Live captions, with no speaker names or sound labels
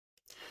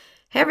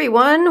Hey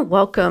everyone,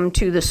 welcome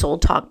to the Soul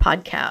Talk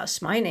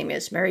podcast. My name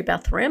is Mary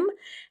Beth Rim,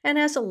 and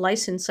as a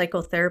licensed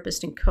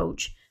psychotherapist and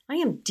coach, I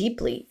am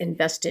deeply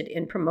invested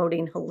in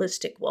promoting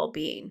holistic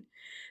well-being.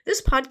 This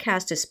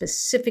podcast is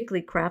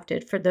specifically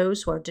crafted for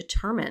those who are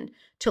determined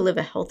to live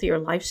a healthier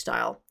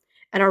lifestyle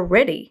and are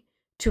ready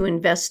to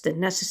invest the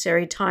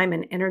necessary time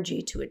and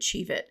energy to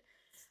achieve it.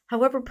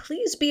 However,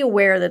 please be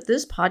aware that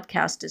this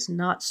podcast does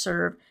not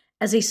serve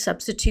as a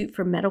substitute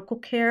for medical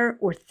care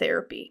or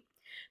therapy.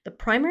 The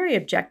primary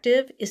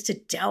objective is to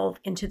delve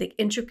into the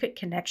intricate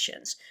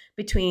connections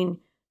between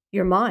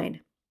your mind,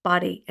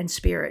 body, and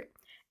spirit,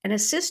 and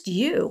assist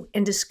you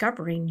in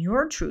discovering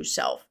your true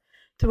self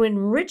through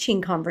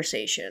enriching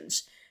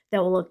conversations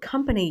that will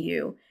accompany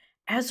you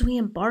as we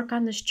embark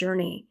on this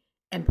journey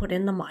and put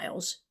in the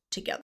miles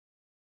together.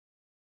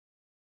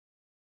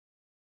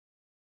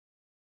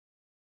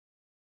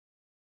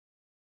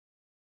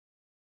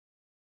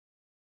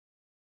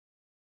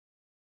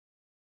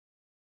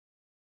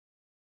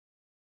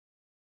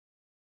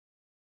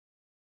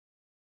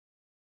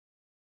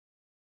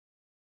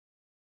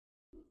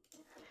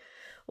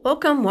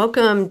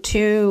 Welcome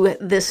to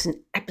this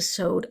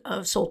episode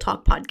of Soul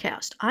Talk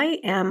Podcast.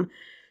 I am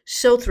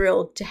so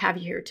thrilled to have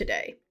you here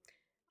today.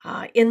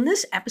 In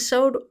this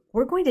episode,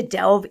 we're going to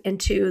delve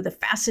into the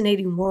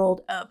fascinating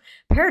world of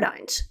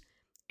paradigms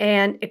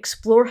and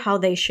explore how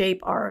they shape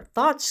our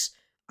thoughts,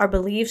 our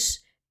beliefs,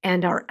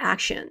 and our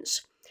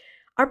actions.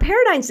 Our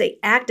paradigms, they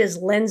act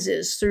as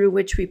lenses through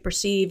which we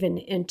perceive and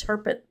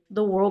interpret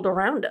the world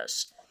around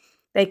us.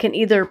 They can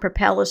either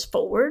propel us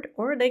forward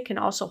or they can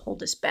also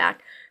hold us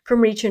back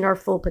from reaching our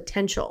full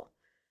potential.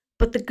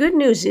 But the good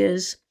news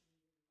is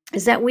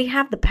that we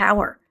have the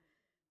power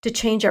to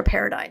change our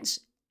paradigms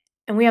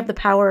and we have the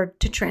power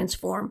to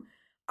transform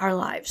our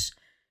lives.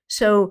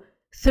 So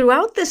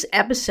throughout this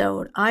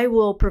episode, I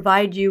will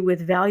provide you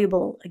with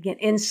valuable, again,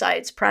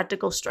 insights,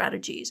 practical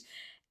strategies,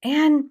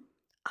 and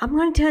I'm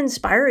going to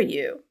inspire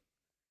you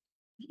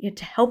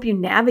to help you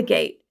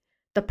navigate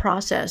the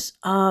process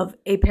of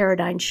a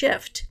paradigm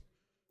shift.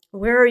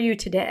 Where are you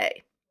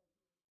today?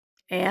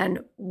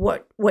 And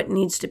what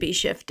needs to be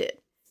shifted?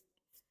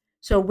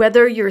 So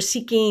whether you're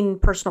seeking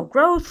personal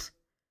growth,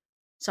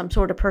 some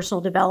sort of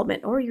personal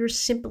development, or you're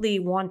simply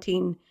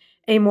wanting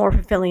a more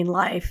fulfilling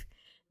life,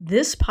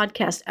 this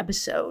podcast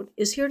episode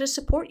is here to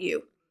support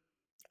you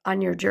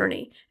on your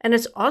journey. And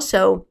it's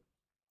also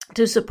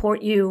to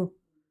support you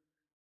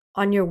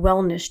on your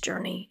wellness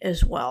journey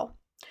as well.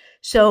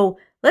 So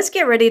let's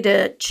get ready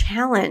to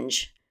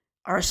challenge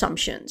our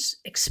assumptions,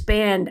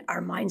 expand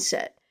our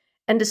mindset,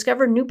 and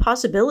discover new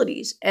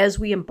possibilities as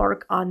we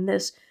embark on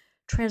this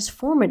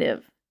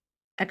transformative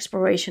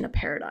exploration of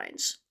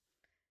paradigms.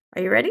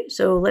 Are you ready?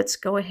 So let's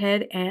go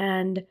ahead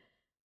and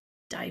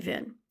dive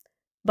in.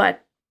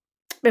 But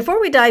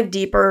before we dive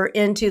deeper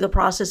into the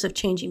process of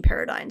changing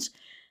paradigms,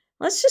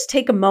 let's just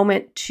take a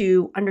moment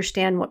to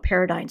understand what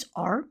paradigms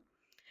are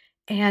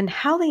and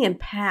how they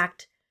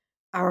impact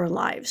our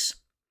lives.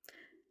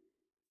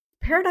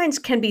 Paradigms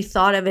can be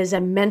thought of as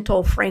a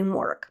mental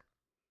framework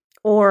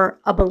or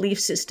a belief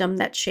system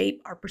that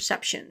shape our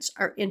perceptions,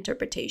 our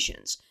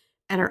interpretations,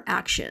 and our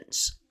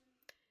actions.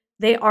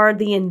 They are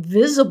the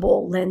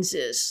invisible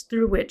lenses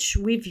through which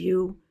we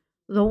view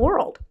the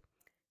world.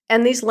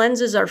 And these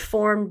lenses are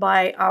formed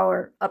by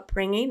our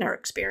upbringing, our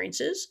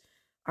experiences,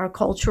 our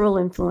cultural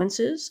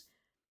influences,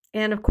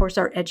 and of course,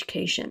 our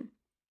education.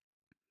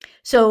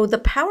 So the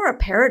power of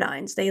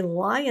paradigms, they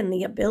lie in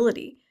the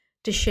ability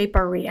to shape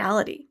our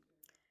reality.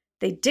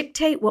 They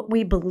dictate what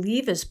we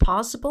believe is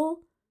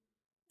possible,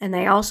 and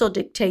they also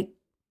dictate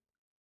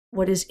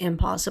what is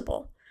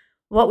impossible,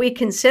 what we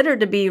consider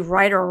to be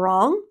right or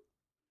wrong,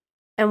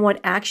 and what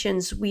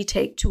actions we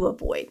take to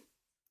avoid.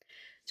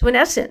 So in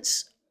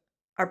essence,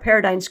 our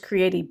paradigms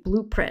create a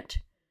blueprint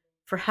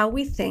for how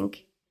we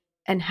think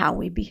and how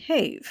we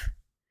behave.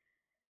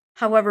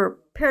 However,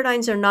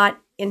 paradigms are not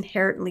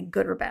inherently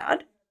good or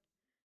bad.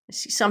 I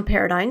see some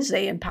paradigms,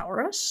 they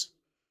empower us.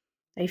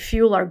 They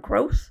fuel our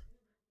growth.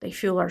 They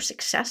fuel our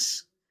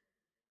success.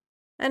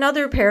 And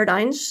other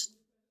paradigms,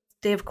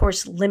 they of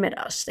course limit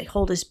us. They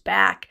hold us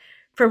back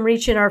from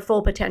reaching our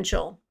full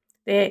potential.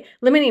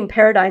 Limiting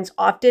paradigms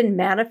often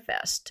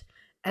manifest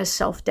as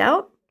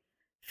self-doubt,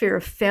 fear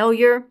of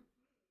failure,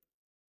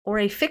 or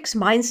a fixed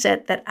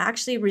mindset that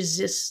actually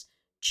resists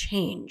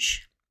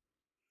change.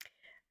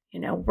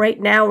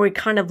 Right now we're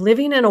kind of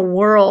living in a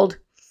world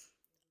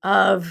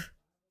of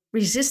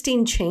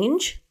resisting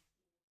change.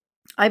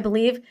 I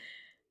believe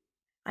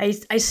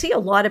I see a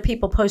lot of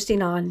people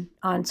posting on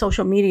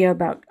social media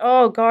about,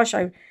 oh gosh,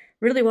 I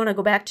really want to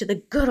go back to the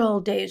good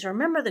old days.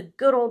 Remember the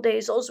good old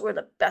days? Those were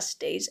the best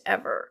days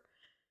ever.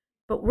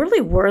 But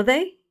really, were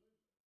they?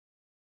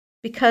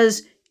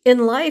 Because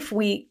in life,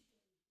 we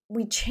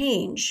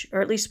change,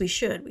 or at least we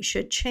should. We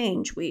should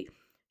change. We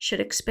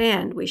should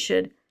expand. We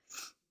should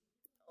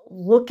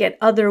look at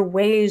other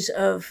ways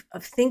of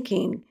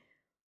thinking,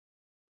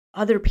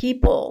 other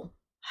people,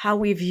 how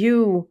we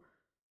view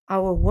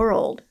our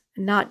world,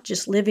 not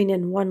just living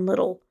in one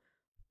little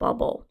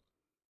bubble.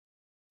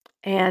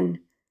 And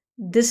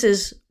this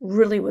is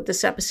really what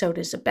this episode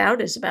is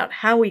about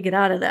how we get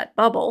out of that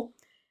bubble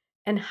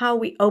and how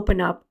we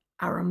open up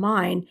our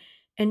mind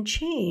and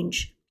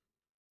change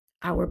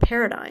our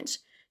paradigms.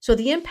 So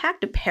the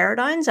impact of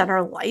paradigms on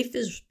our life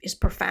is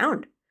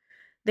profound.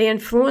 They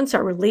influence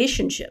our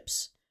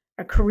relationships,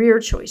 our career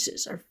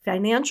choices, our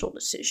financial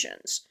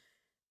decisions,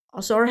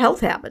 also our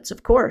health habits,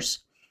 of course,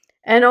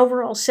 and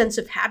overall sense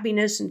of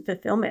happiness and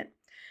fulfillment.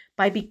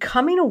 By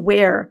becoming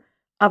aware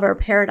of our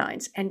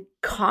paradigms and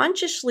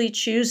consciously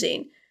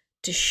choosing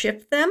to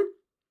shift them,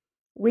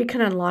 we can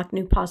unlock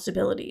new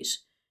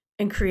possibilities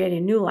and create a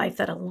new life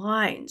that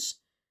aligns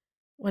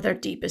with our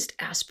deepest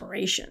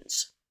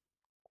aspirations.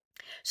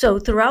 So,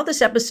 throughout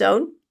this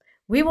episode,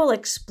 we will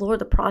explore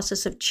the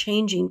process of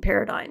changing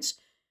paradigms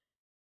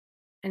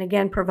and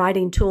again,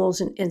 providing tools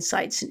and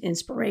insights and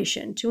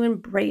inspiration to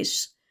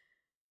embrace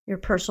your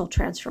personal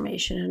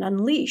transformation and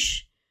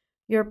unleash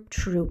your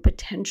true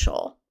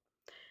potential.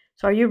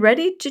 So are you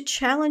ready to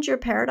challenge your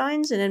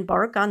paradigms and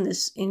embark on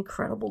this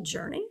incredible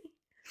journey?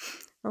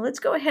 Well, let's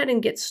go ahead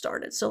and get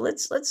started. So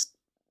let's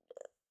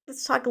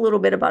talk a little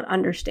bit about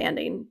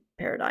understanding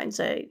paradigms.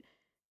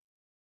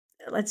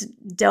 Let's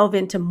delve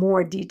into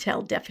more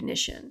detailed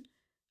definition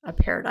of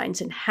paradigms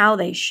and how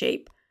they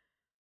shape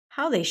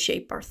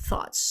our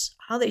thoughts,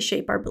 how they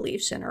shape our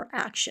beliefs and our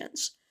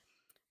actions.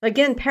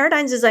 Again,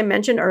 paradigms, as I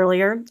mentioned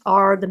earlier,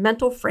 are the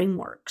mental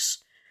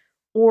frameworks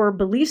or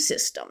belief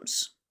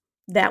systems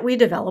that we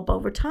develop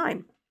over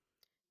time.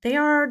 They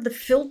are the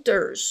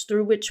filters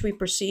through which we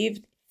perceive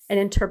and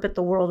interpret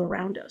the world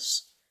around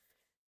us.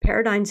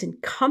 Paradigms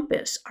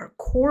encompass our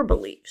core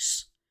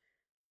beliefs,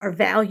 our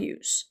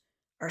values,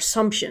 our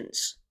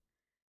assumptions,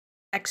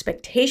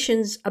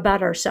 expectations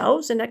about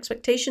ourselves and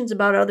expectations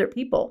about other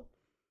people,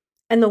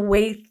 and the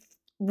way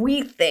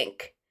we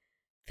think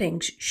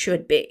things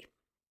should be.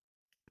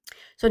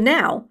 So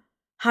now,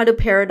 how do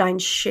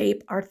paradigms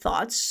shape our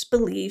thoughts,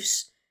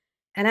 beliefs,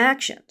 and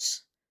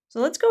actions? So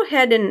let's go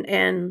ahead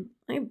and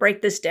let me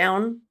break this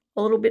down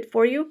a little bit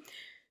for you.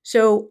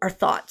 So our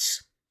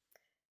thoughts.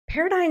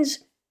 Paradigms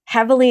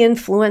heavily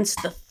influence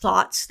the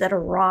thoughts that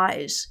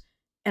arise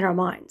in our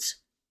minds.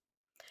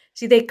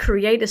 See, they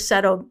create a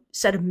set of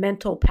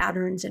mental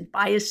patterns and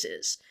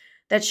biases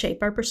that shape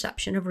our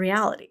perception of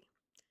reality.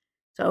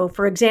 So,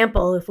 for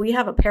example, if we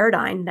have a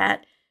paradigm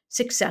that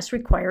success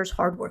requires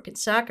hard work and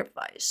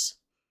sacrifice,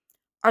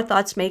 our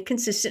thoughts may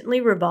consistently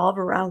revolve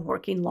around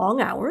working long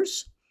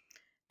hours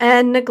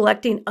and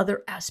neglecting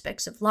other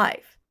aspects of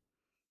life.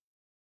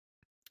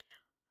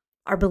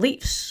 Our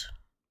beliefs.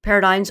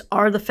 Paradigms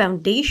are the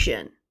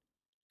foundation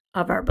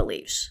of our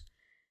beliefs.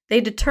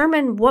 They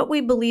determine what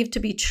we believe to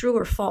be true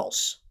or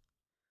false,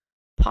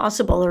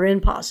 possible or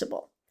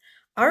impossible.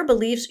 Our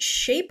beliefs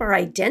shape our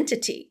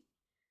identity,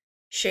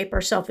 shape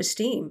our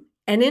self-esteem,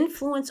 and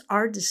influence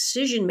our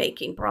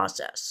decision-making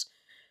process.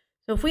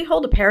 So if we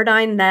hold a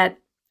paradigm that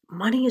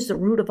money is the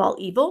root of all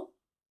evil,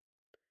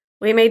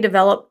 we may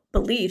develop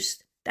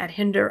beliefs that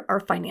hinder our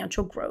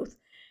financial growth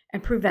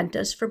and prevent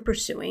us from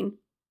pursuing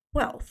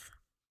wealth.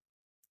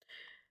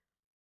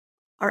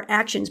 Our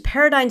actions,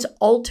 paradigms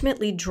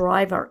ultimately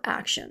drive our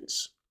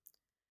actions.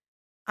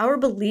 Our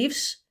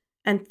beliefs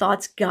and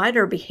thoughts guide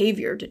our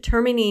behavior,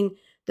 determining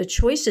the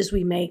choices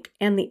we make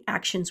and the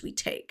actions we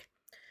take.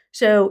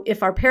 So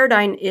if our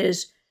paradigm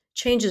is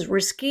change is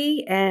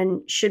risky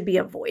and should be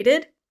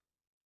avoided,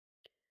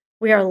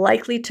 we are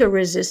likely to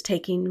resist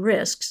taking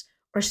risks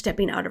or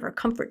stepping out of our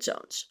comfort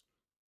zones,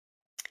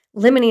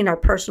 limiting our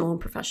personal and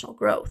professional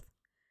growth.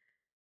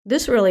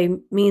 This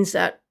really means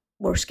that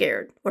we're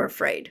scared, we're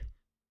afraid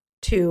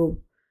to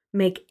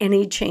make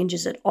any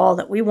changes at all,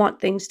 that we want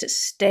things to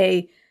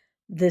stay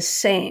the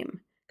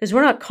same because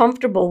we're not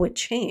comfortable with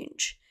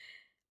change.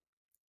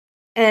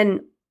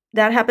 And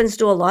that happens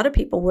to a lot of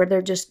people where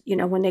they're just,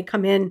 when they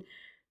come in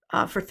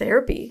for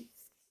therapy,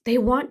 they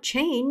want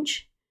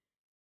change,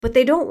 but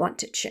they don't want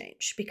to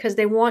change because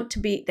they want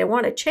to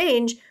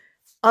change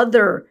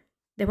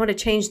they want to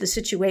change the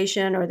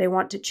situation or they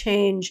want to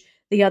change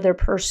the other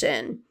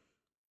person.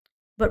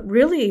 But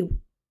really,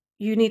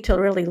 you need to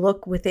really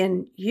look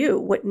within you,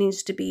 what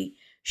needs to be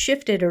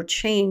shifted or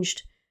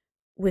changed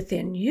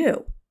within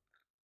you.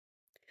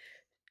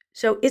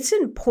 So it's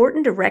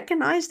important to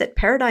recognize that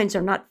paradigms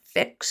are not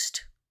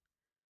fixed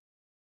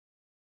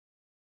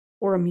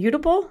or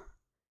immutable.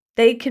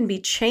 They can be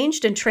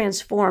changed and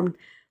transformed,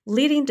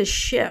 leading to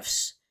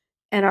shifts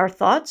in our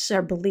thoughts,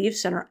 our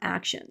beliefs, and our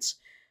actions.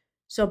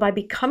 So by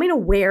becoming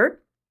aware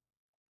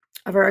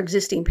of our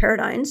existing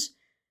paradigms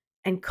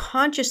and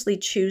consciously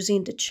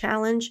choosing to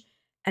challenge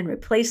and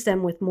replace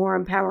them with more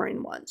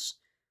empowering ones,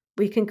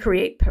 we can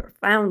create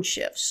profound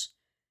shifts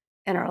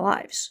in our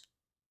lives.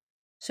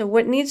 So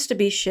what needs to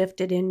be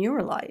shifted in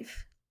your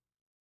life?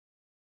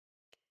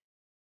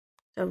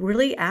 So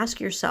really ask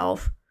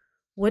yourself,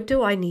 what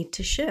do I need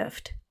to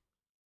shift?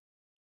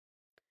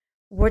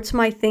 What's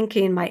my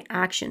thinking, my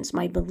actions,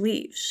 my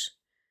beliefs?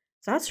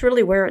 That's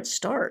really where it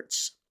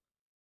starts.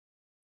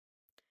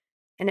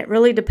 And it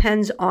really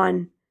depends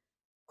on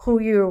who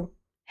you're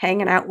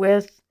hanging out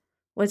with,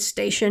 what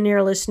station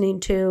you're listening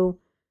to,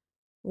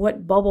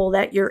 what bubble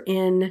that you're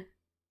in.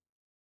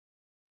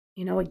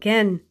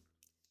 Again,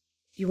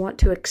 you want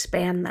to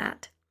expand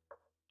that.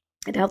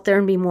 Get out there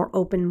and be more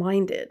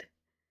open-minded.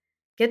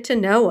 Get to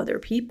know other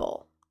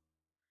people.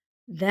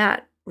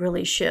 That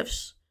really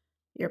shifts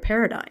your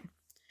paradigm.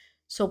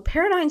 So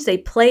paradigms, they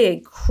play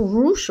a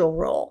crucial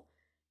role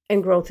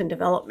in growth and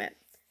development.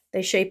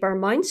 They shape our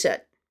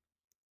mindset.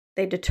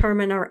 They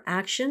determine our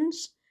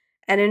actions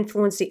and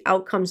influence the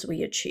outcomes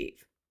we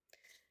achieve.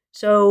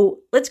 So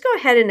let's go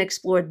ahead and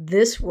explore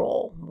this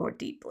role more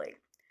deeply.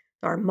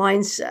 Our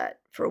mindset,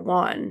 for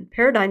one.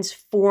 Paradigms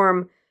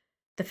form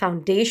the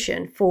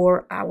foundation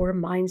for our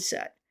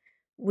mindset,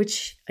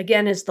 which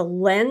again is the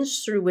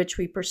lens through which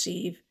we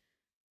perceive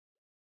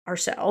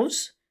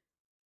ourselves,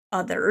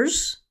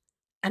 others,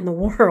 and the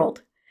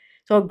world.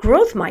 So a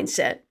growth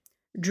mindset,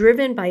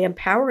 driven by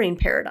empowering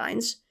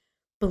paradigms,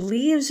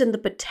 believes in the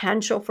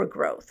potential for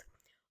growth,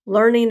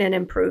 learning, and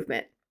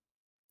improvement.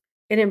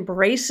 It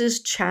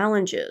embraces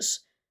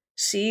challenges,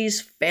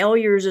 sees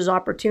failures as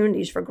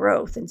opportunities for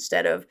growth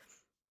instead of,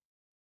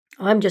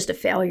 I'm just a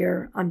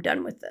failure, I'm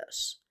done with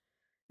this.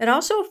 It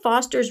also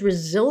fosters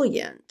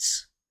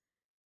resilience.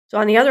 So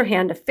on the other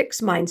hand, a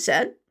fixed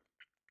mindset,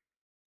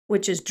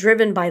 which is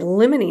driven by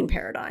limiting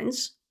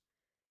paradigms,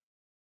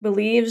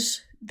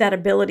 believes that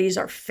abilities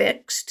are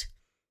fixed,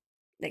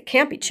 they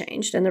can't be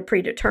changed, and they're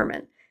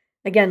predetermined.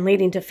 Again,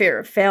 leading to fear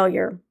of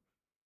failure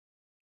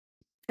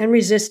and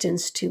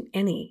resistance to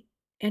any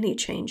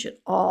change at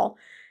all.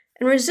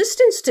 And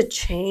resistance to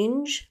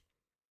change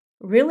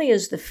really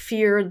is the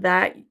fear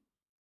that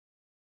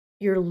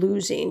you're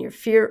losing, your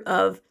fear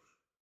of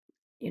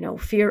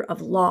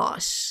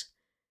loss.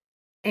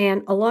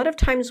 And a lot of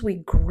times we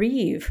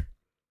grieve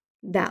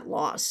that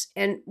loss.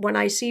 And when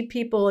I see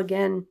people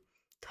again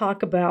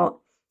talk about,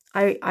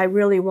 I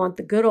really want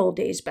the good old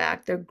days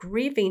back, they're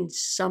grieving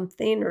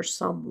something or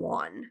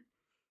someone.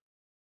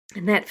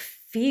 And that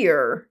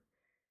fear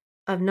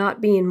of not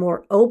being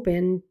more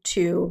open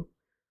to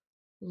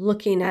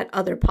looking at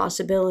other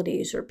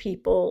possibilities or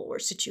people or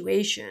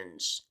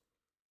situations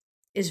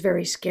is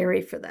very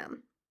scary for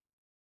them.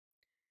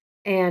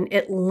 And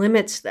it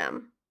limits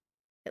them.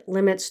 It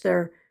limits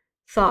their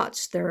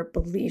thoughts, their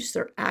beliefs,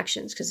 their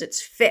actions, because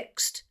it's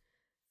fixed.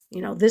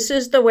 This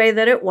is the way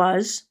that it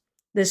was.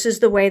 This is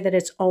the way that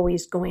it's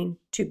always going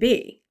to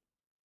be.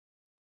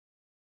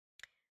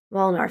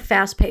 Well, in our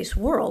fast-paced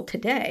world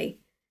today,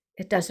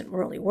 it doesn't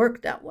really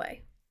work that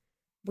way.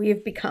 We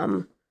have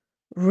become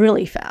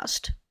really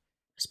fast,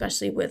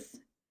 especially with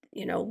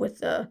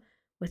the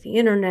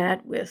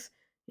internet, with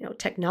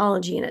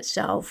technology in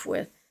itself,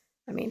 with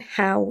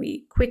how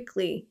we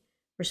quickly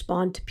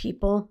respond to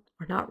people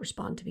or not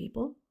respond to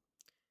people.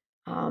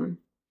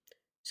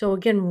 So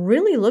again,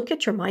 really look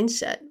at your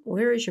mindset.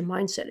 Where is your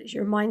mindset? Is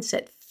your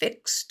mindset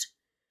fixed?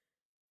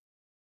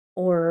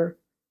 Or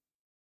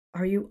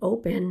are you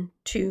open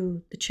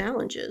to the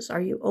challenges?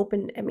 Are you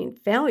open?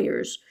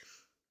 Failures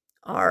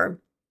are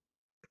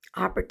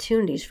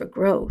opportunities for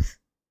growth.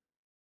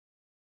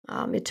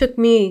 It took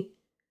me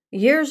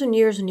years and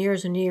years and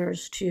years and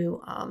years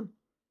to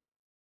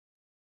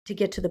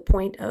get to the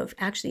point of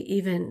actually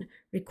even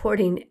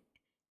recording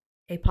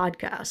a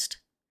podcast.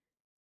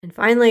 And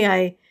finally,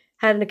 I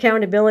had an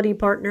accountability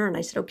partner and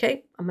I said,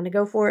 okay, I'm going to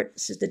go for it.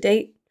 This is the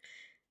date.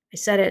 I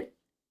said it,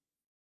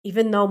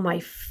 even though my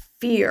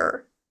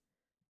fear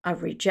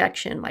of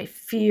rejection, my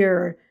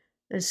fear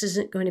this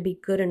isn't going to be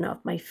good enough,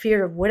 my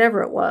fear of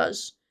whatever it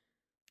was.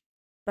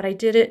 But I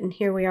did it, and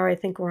here we are. I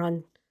think we're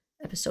on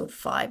episode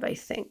 5, I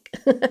think.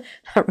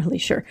 Not really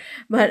sure.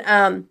 But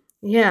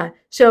yeah,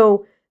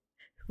 so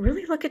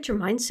really look at your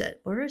mindset.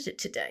 Where is it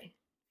today?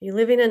 Are you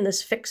living in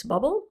this fixed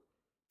bubble?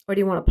 Or do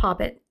you want to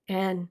pop it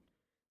and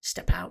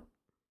step out?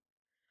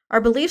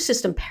 Our belief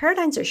system,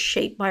 paradigms are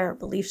shaped by our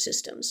belief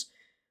systems,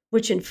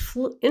 which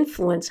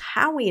influence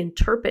how we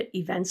interpret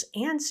events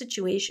and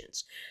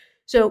situations.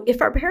 So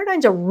if our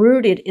paradigms are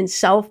rooted in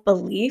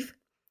self-belief,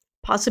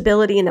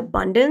 possibility, and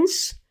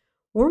abundance,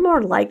 we're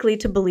more likely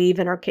to believe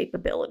in our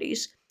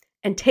capabilities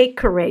and take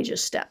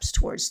courageous steps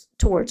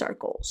towards our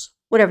goals,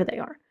 whatever they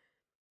are.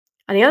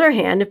 On the other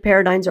hand, if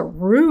paradigms are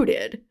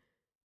rooted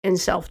in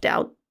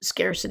self-doubt,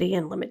 scarcity,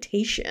 and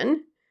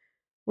limitation,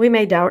 we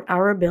may doubt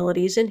our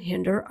abilities and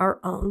hinder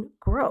our own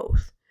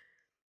growth.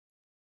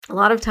 A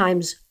lot of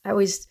times, I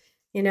always,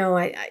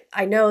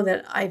 I know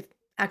that I've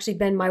actually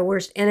been my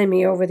worst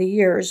enemy over the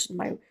years,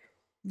 my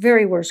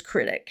very worst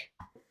critic.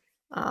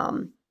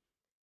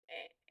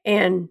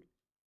 And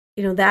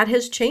that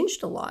has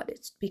changed a lot.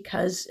 It's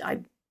because I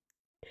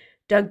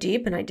dug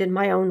deep and I did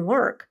my own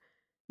work.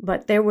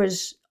 But there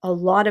was a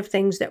lot of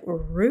things that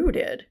were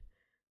rooted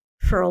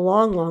for a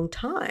long, long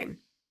time.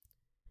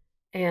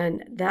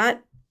 And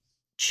that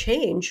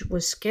change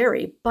was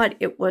scary, but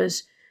it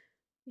was,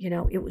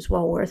 it was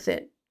well worth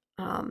it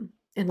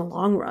in the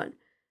long run.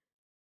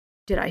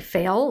 Did I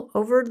fail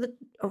over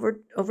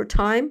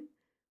time?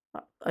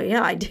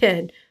 Yeah, I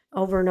did,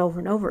 over and over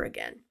and over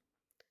again.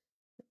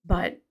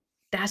 But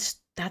that's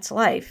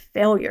life.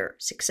 Failure,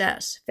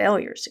 success,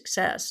 failure,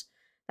 success.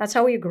 That's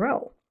how we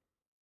grow.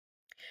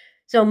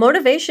 So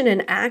motivation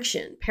and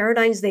action,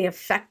 paradigms, they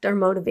affect our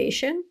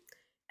motivation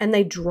and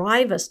they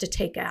drive us to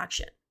take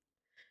action.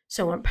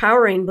 So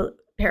empowering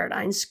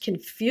paradigms can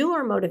fuel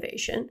our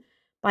motivation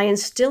by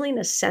instilling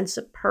a sense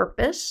of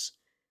purpose,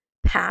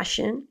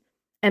 passion,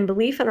 and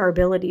belief in our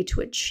ability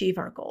to achieve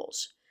our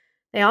goals.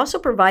 They also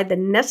provide the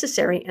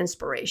necessary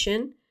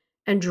inspiration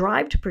and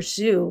drive to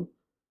pursue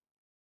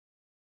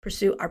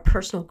our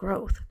personal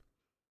growth.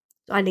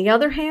 On the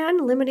other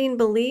hand, limiting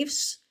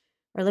beliefs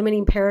or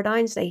limiting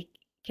paradigms, they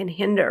can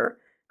hinder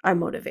our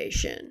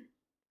motivation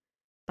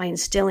by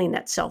instilling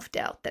that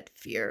self-doubt, that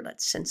fear,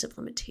 that sense of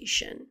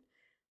limitation,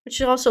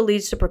 which also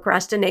leads to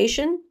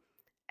procrastination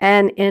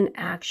and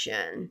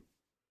inaction.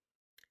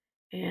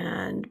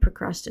 And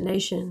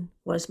procrastination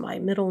was my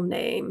middle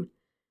name,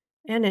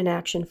 and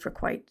inaction for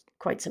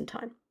quite some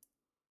time.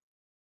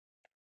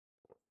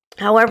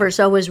 However,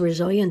 so is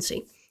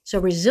resiliency. So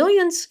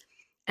resilience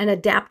and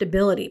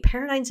adaptability,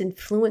 paradigms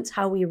influence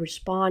how we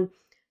respond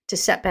to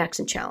setbacks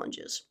and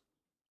challenges.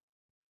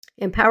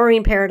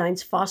 Empowering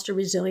paradigms foster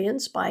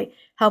resilience by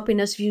helping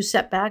us view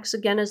setbacks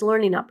again as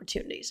learning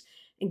opportunities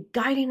and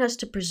guiding us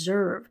to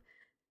persevere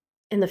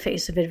in the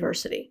face of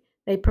adversity.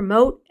 They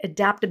promote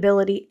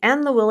adaptability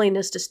and the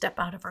willingness to step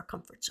out of our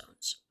comfort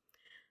zones.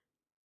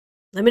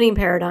 Limiting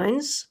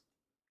paradigms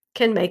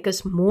can make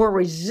us more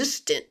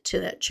resistant to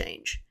that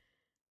change,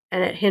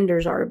 and it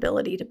hinders our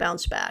ability to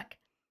bounce back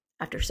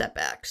after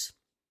setbacks.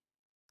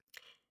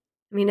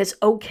 I mean, it's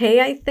okay,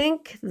 I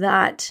think,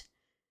 that,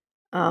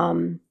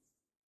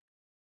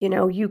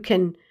 you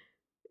can,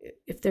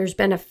 if there's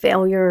been a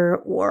failure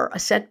or a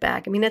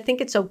setback, I mean, I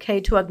think it's okay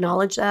to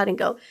acknowledge that and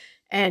go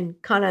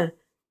and kind of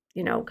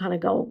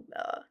go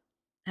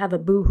have a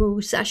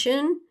boo-hoo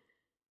session.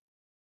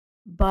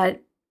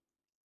 But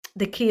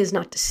the key is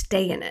not to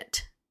stay in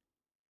it.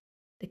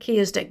 The key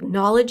is to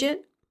acknowledge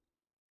it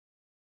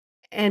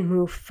and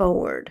move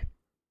forward.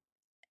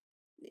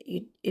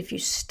 If you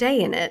stay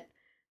in it,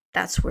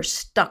 that's where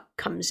stuck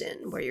comes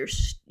in, where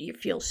you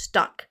feel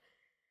stuck.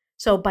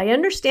 So by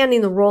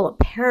understanding the role of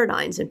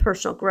paradigms in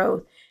personal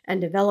growth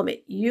and development,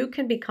 you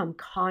can become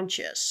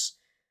conscious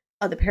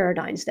of the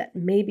paradigms that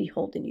may be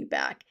holding you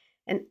back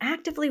and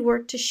actively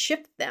work to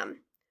shift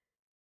them.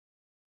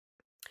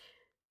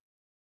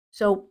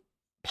 So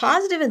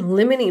positive and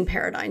limiting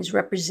paradigms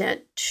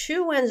represent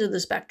two ends of the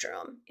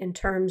spectrum in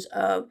terms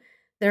of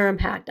their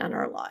impact on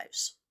our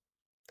lives.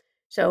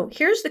 So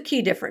here's the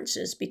key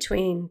differences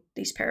between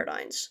these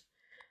paradigms.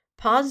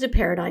 Positive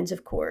paradigms,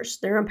 of course,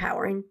 they're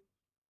empowering.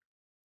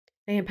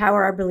 They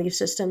empower our belief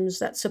systems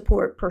that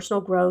support personal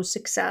growth,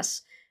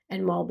 success,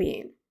 and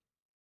well-being.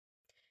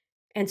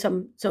 And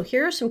so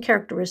here are some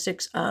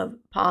characteristics of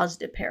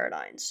positive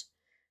paradigms.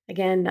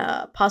 Again,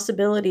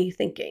 possibility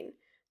thinking.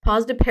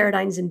 Positive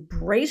paradigms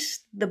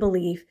embrace the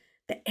belief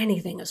that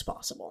anything is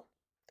possible.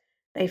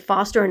 They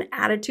foster an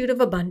attitude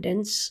of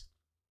abundance,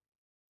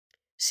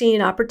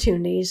 seeing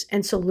opportunities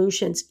and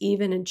solutions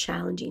even in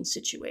challenging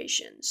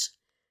situations.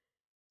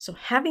 So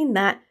having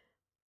that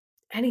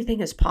anything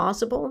is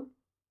possible,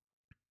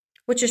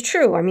 which is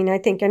true. I mean, I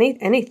think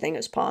anything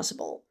is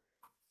possible.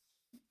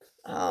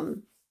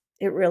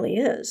 It really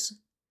is.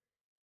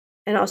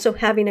 And also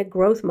having a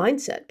growth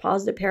mindset.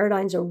 Positive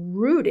paradigms are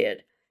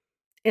rooted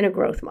in a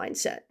growth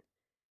mindset.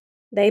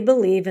 They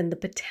believe in the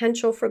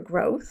potential for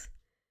growth,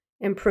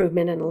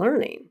 improvement, and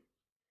learning.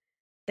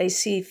 They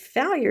see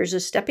failures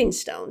as stepping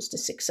stones to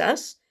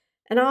success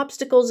and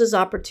obstacles as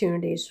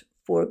opportunities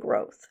for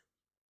growth.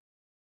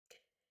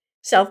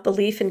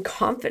 Self-belief and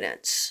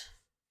confidence.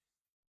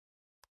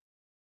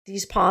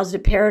 These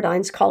positive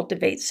paradigms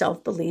cultivate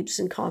self-beliefs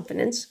and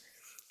confidence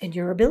in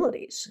your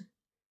abilities.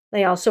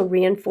 They also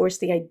reinforce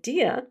the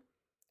idea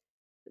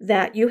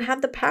that you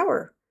have the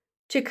power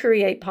to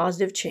create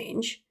positive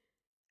change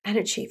and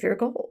achieve your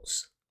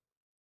goals.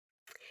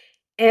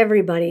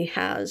 Everybody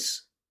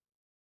has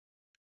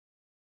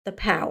the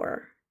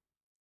power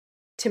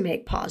to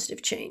make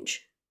positive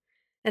change.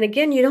 And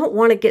again, you don't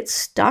want to get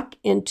stuck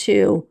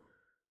into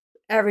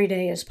every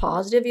day is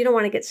positive. You don't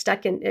want to get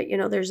stuck in,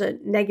 there's a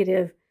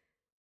negative,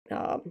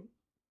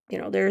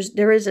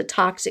 there is a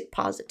toxic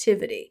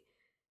positivity,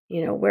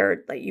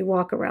 where like you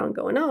walk around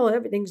going, oh,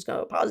 everything's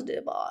going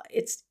positive.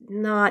 It's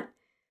not,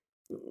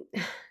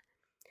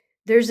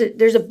 there's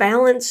a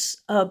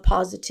balance of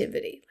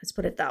positivity. Let's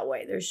put it that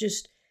way.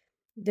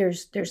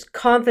 There's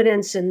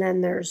confidence, and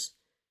then there's,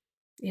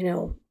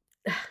 the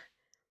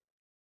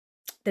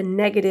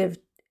negative,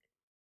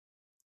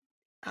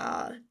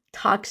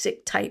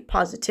 toxic type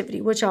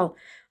positivity, which I'll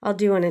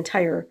do an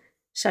entire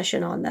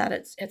session on that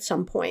at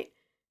some point.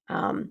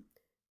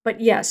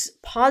 But yes,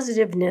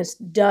 positiveness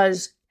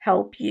does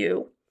help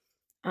you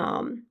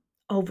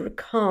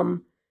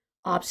overcome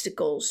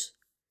obstacles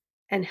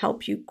and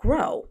help you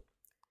grow.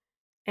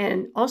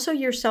 And also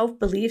your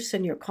self-beliefs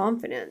and your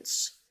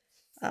confidence.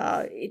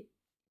 It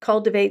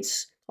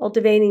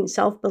cultivating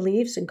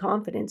self-beliefs and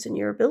confidence in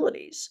your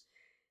abilities.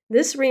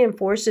 This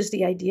reinforces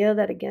the idea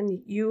that,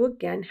 you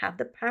have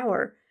the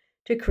power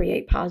to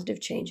create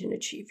positive change and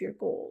achieve your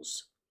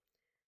goals.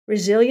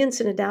 Resilience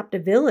and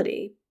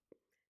adaptability.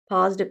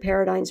 Positive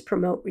paradigms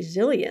promote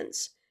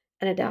resilience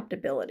and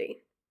adaptability.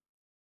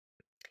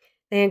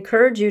 They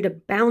encourage you to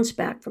bounce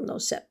back from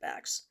those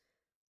setbacks,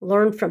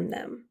 learn from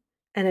them,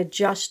 and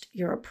adjust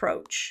your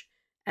approach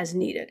as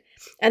needed.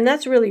 And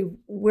that's really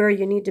where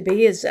you need to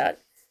be, is that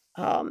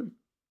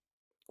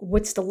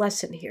what's the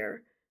lesson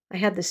here? I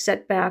had the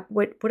setback.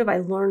 What have I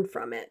learned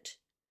from it?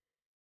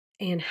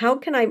 And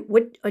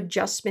what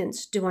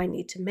adjustments do I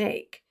need to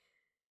make?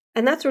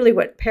 And that's really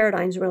what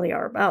paradigms really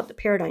are about. The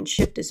paradigm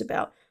shift is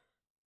about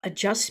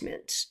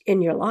adjustments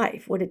in your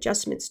life. What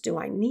adjustments do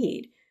I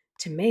need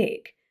to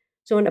make?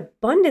 So an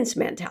abundance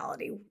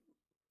mentality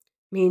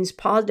means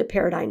positive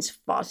paradigms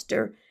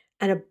foster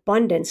an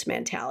abundance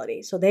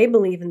mentality. So they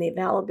believe in the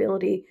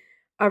availability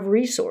of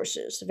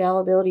resources,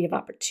 availability of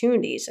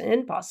opportunities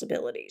and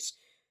possibilities.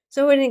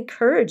 So it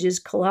encourages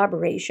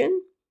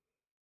collaboration,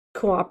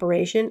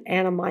 cooperation,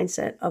 and a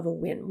mindset of a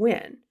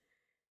win-win.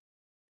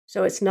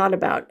 So it's not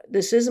about,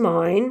 this is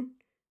mine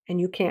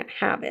and you can't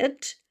have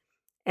it,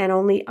 and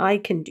only I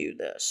can do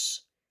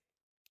this.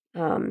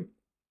 No,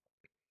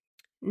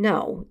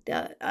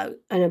 an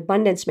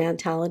abundance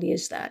mentality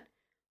is that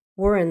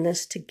we're in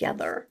this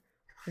together.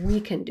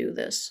 We can do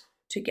this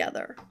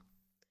together.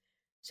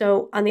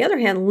 So on the other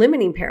hand,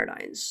 limiting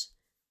paradigms,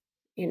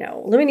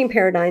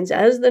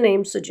 as the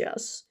name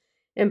suggests,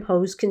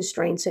 impose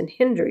constraints and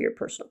hinder your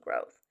personal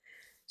growth.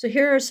 So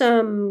here are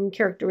some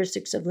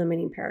characteristics of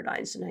limiting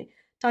paradigms. And I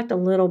talked a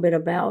little bit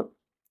about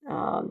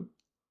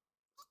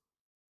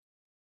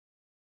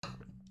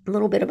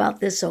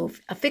this. So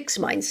a fixed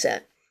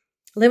mindset.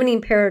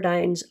 Limiting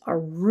paradigms are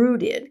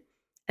rooted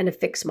in a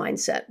fixed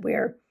mindset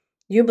where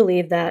you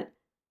believe that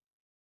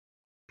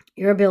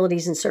your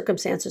abilities and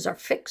circumstances are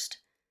fixed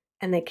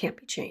and they can't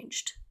be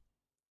changed.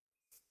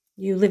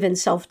 You live in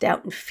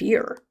self-doubt and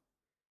fear.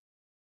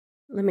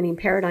 Limiting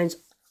paradigms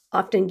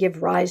often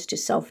give rise to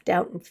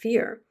self-doubt and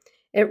fear.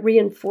 It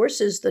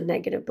reinforces the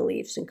negative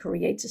beliefs and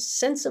creates a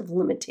sense of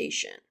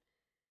limitation.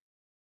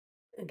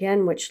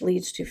 Again, which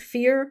leads to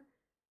fear,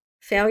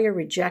 failure,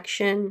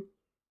 rejection,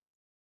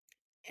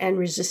 and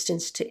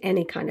resistance to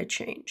any kind of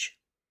change.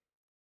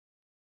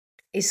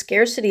 A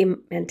scarcity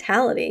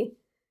mentality.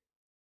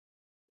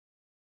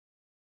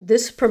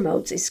 This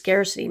promotes a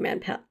scarcity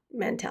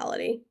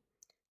mentality,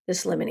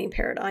 this limiting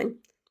paradigm,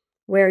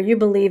 where you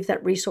believe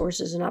that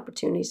resources and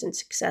opportunities and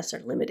success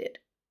are limited.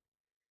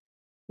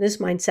 This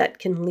mindset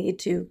can lead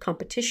to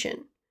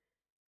competition,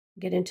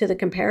 get into the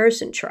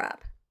comparison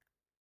trap,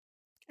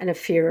 and a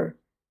fear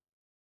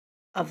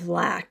of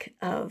lack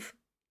of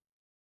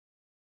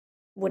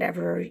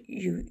whoever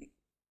you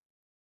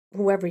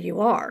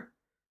are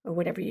or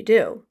whatever you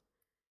do.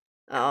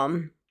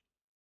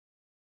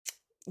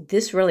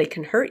 This really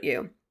can hurt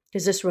you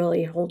because this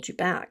really holds you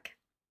back.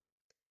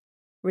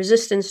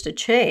 Resistance to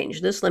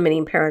change. This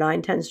limiting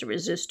paradigm tends to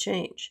resist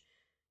change.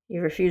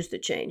 You refuse to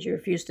change. You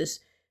refuse to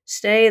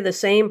stay the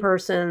same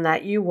person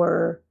that you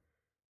were,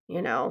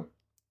 20,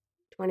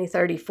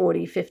 30,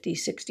 40, 50,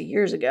 60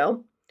 years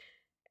ago.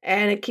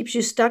 And it keeps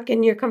you stuck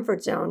in your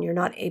comfort zone. You're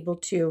not able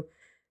to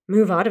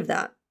move out of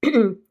that.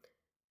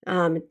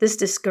 This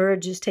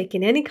discourages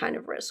taking any kind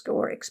of risk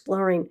or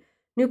exploring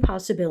new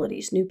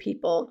possibilities, new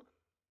people,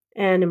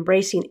 and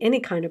embracing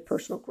any kind of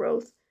personal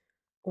growth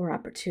or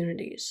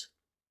opportunities.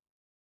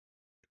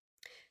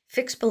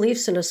 Fixed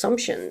beliefs and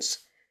assumptions.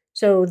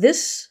 So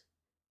this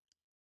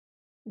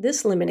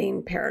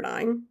limiting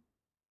paradigm,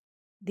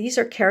 these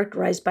are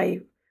characterized by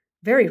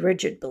very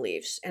rigid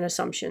beliefs and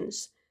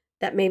assumptions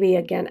that may be,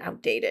 again,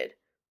 outdated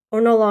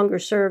or no longer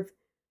serve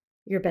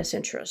your best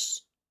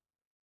interests.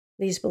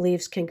 These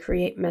beliefs can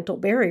create mental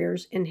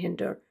barriers and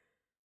hinder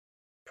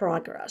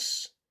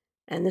progress.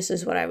 And this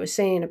is what I was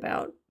saying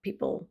about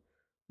people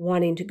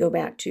wanting to go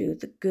back to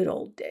the good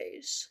old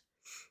days.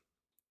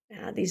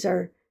 These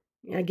are,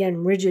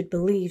 again, rigid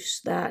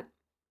beliefs that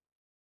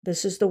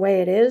this is the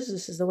way it is,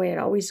 this is the way it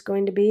always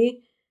going to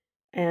be,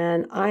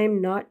 and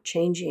I'm not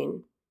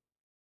changing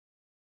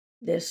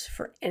this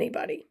for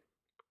anybody.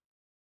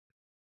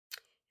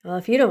 Well,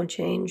 if you don't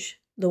change,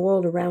 the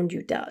world around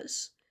you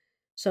does.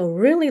 So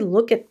really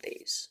look at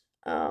these.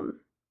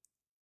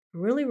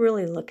 Really,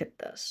 really look at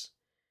this.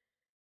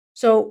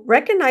 So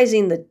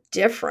recognizing the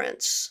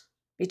difference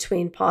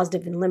between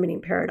positive and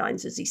limiting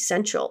paradigms is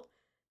essential,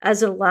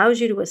 as it allows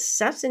you to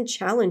assess and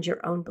challenge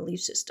your own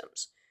belief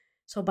systems.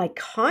 So by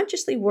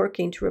consciously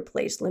working to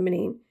replace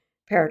limiting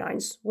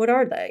paradigms, what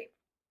are they?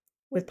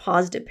 With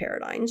positive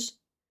paradigms,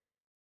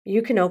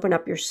 you can open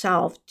up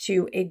yourself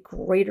to a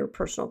greater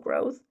personal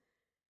growth,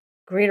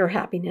 greater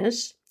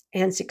happiness,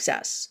 and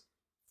success.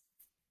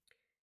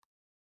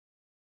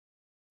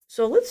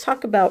 So let's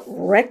talk about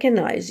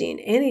recognizing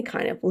any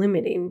kind of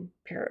limiting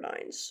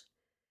paradigms.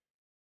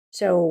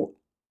 So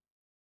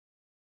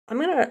I'm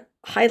going to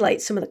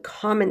highlight some of the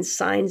common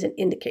signs and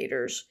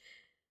indicators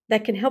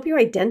that can help you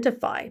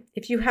identify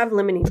if you have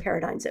limiting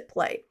paradigms at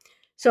play.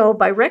 So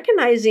by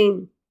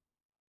recognizing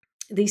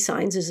these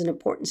signs is an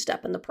important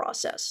step in the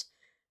process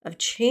of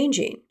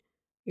changing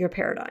your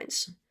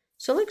paradigms.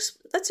 So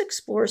let's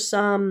explore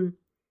some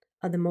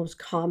of the most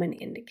common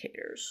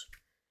indicators.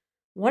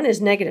 One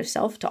is negative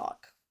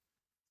self-talk.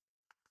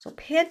 So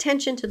pay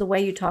attention to the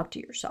way you talk to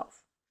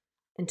yourself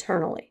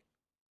internally.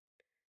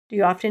 Do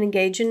you often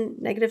engage in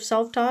negative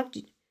self-talk?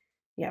 Do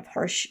you have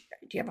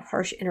a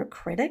harsh inner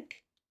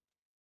critic?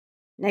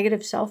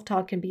 Negative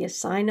self-talk can be a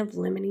sign of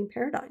limiting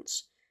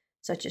paradigms,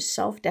 such as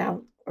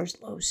self-doubt or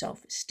low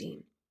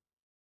self-esteem.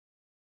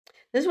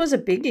 This was a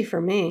biggie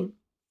for me.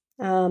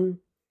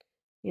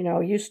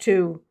 Used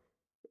to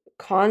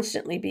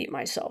constantly beat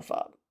myself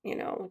up,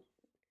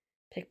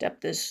 picked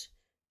up this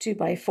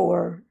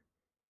 2x4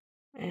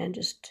 and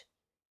just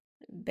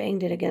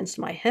banged it against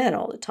my head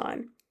all the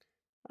time,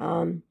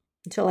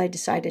 until I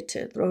decided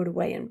to throw it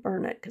away and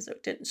burn it because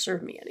it didn't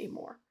serve me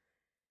anymore.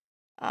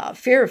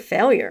 Fear of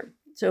failure.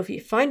 So if you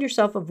find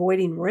yourself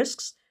avoiding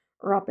risks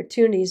or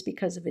opportunities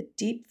because of a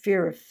deep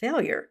fear of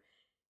failure,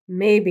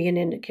 may be an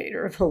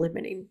indicator of a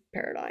limiting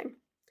paradigm.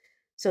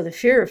 So the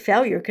fear of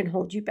failure can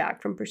hold you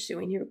back from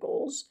pursuing your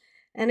goals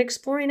and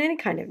exploring any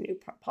kind of new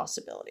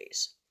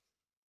possibilities.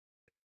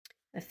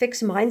 A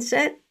fixed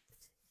mindset,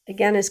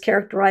 again, is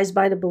characterized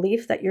by the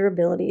belief that your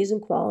abilities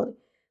and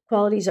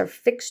qualities are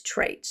fixed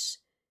traits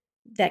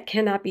that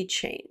cannot be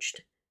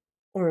changed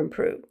or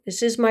improved.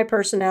 This is my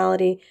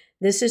personality.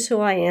 This is who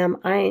I am.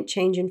 I ain't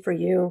changing for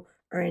you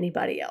or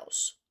anybody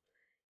else.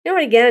 And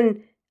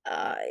again,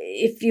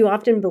 if you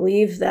often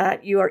believe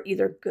that you are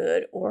either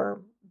good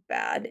or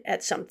bad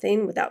at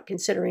something without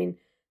considering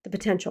the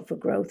potential for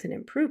growth and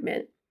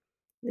improvement,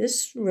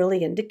 this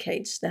really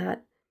indicates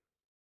that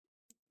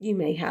you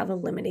may have a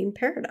limiting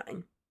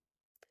paradigm.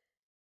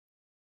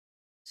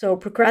 So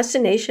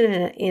procrastination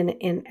and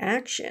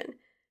inaction,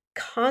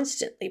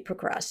 constantly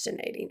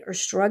procrastinating or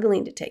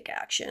struggling to take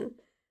action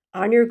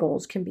on your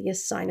goals, can be a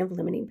sign of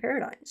limiting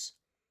paradigms.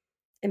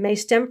 It may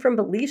stem from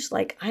beliefs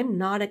like, I'm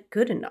not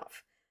good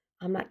enough,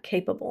 I'm not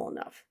capable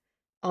enough,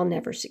 I'll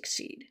never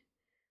succeed,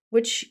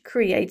 which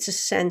creates a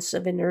sense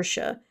of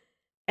inertia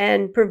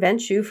and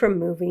prevents you from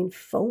moving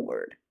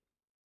forward.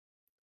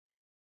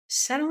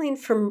 Settling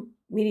for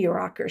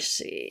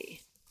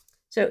mediocrity.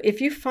 So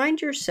if you find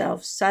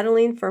yourself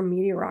settling for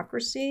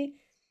mediocrity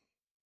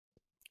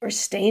or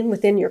staying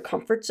within your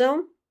comfort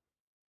zone,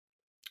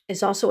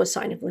 is also a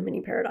sign of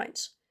limiting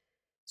paradigms.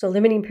 So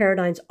limiting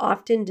paradigms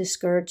often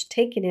discourage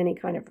taking any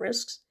kind of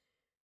risks,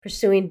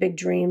 pursuing big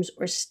dreams,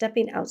 or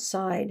stepping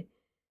outside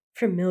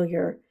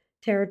familiar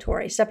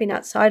territory, stepping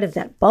outside of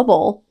that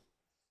bubble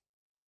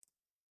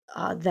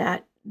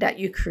that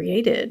you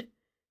created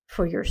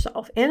for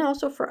yourself and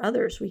also for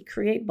others. We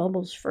create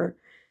bubbles for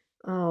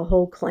a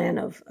whole clan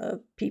of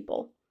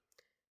people.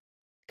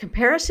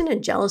 Comparison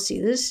and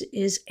jealousy. This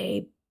is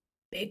a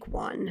big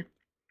one.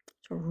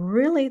 So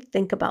really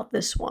think about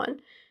this one.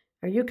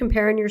 Are you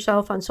comparing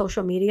yourself on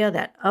social media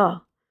that,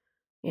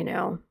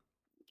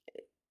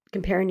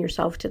 comparing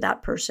yourself to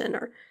that person,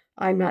 or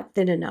I'm not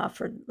thin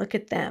enough, or look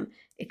at them?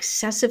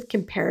 Excessive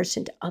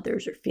comparison to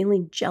others or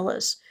feeling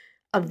jealous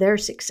of their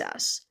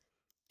success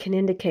can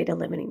indicate a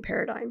limiting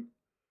paradigm.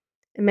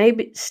 It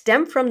may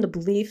stem from the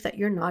belief that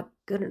you're not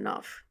good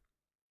enough,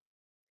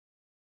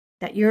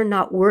 that you're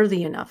not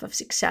worthy enough of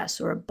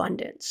success or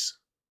abundance.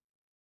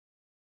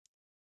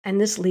 And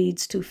this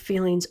leads to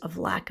feelings of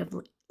lack of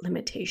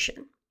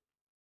limitation.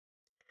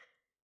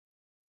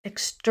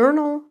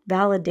 External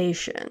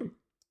validation.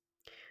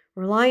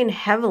 Relying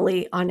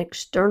heavily on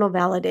external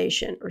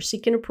validation or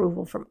seeking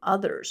approval from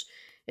others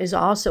is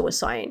also a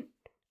sign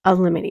of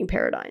limiting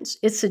paradigms.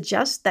 It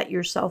suggests that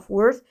your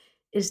self-worth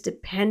is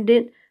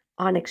dependent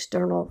on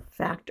external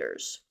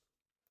factors,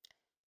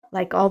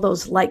 like all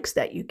those likes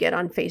that you get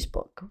on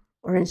Facebook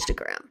or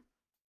Instagram,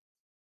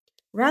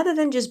 rather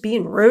than just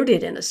being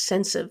rooted in a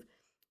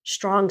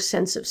strong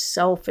sense of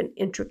self and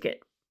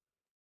intricate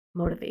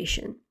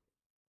motivation.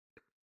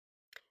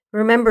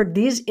 Remember,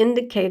 these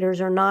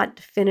indicators are not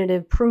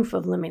definitive proof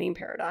of limiting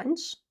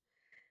paradigms,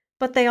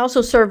 but they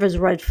also serve as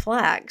red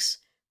flags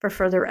for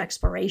further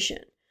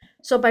exploration.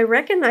 So by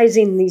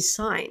recognizing these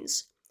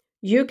signs,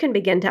 you can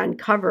begin to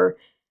uncover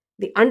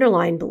the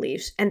underlying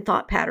beliefs and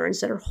thought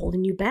patterns that are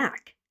holding you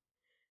back.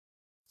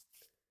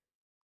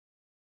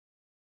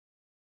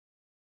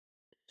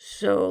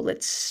 So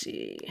let's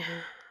see.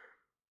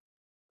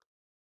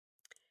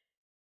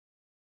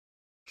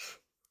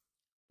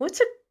 What's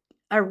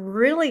a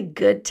really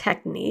good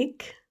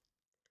technique?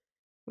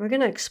 We're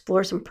going to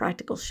explore some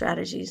practical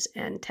strategies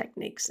and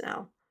techniques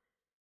now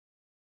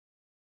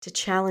to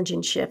challenge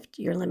and shift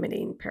your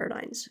limiting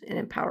paradigms and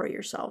empower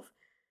yourself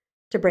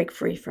to break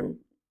free from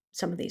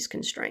some of these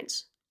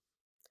constraints.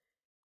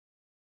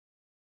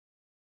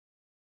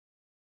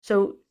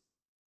 So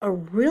a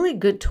really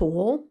good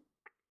tool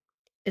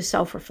is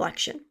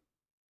self-reflection.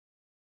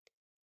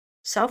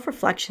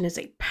 Self-reflection is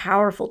a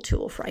powerful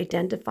tool for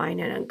identifying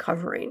and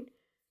uncovering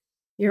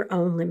your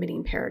own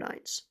limiting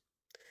paradigms.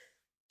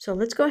 So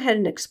let's go ahead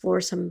and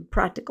explore some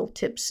practical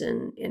tips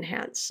and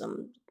enhance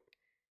some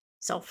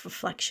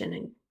self-reflection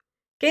and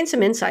gain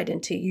some insight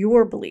into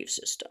your belief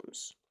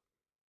systems.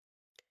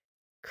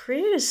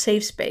 Create a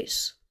safe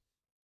space.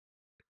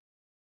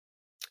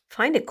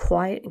 Find a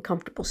quiet and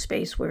comfortable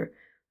space where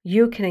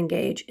you can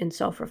engage in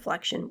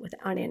self-reflection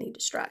without any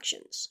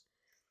distractions.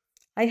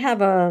 I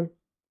have a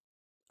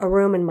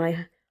room in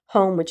my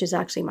home, which is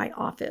actually my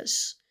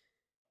office.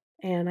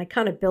 And I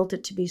kind of built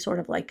it to be sort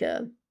of like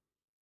a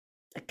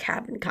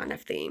cabin kind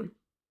of theme.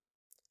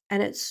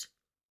 And it's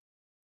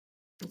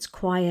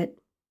quiet,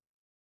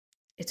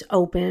 it's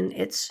open,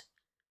 it's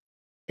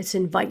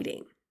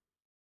inviting.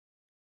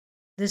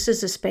 This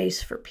is a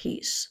space for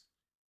peace.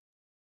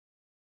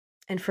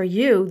 And for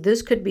you,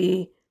 this could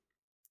be,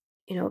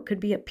 it could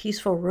be a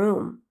peaceful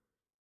room.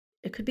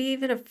 It could be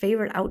even a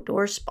favorite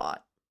outdoor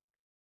spot,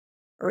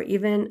 or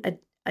even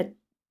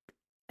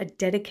a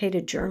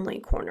dedicated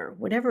journaling corner,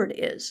 whatever it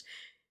is.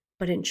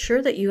 But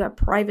ensure that you have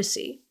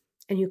privacy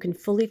and you can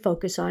fully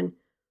focus on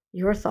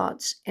your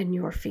thoughts and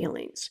your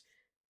feelings.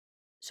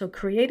 So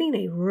creating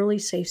a really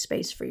safe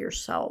space for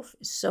yourself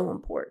is so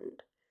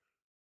important.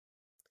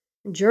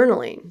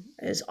 Journaling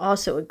is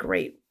also a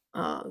great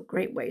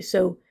way.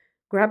 So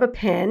grab a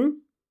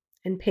pen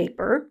and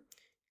paper.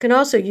 You can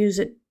also use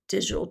a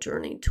digital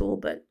journaling tool,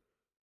 but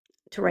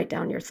to write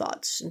down your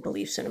thoughts and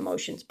beliefs and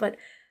emotions. But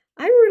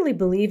I really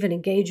believe in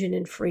engaging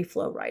in free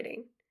flow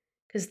writing,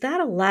 because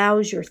that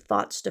allows your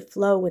thoughts to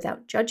flow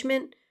without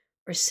judgment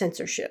or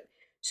censorship.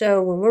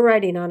 So when we're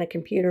writing on a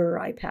computer or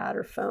iPad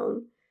or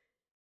phone,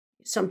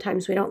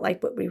 sometimes we don't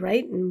like what we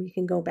write and we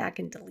can go back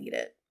and delete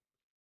it.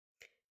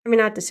 I mean,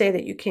 not to say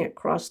that you can't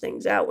cross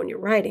things out when you're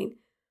writing,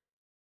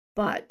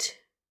 but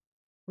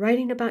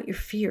writing about your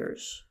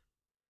fears,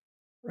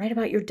 write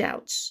about your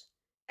doubts,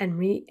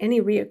 and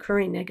any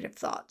reoccurring negative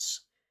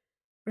thoughts.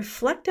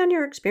 Reflect on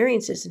your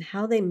experiences and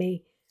how they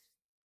may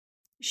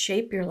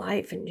shape your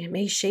life and it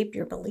may shape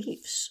your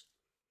beliefs.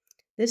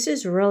 This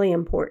is really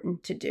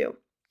important to do.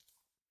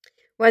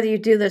 Whether you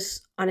do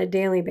this on a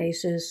daily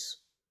basis,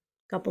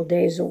 a couple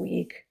days a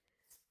week,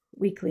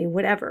 weekly,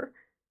 whatever,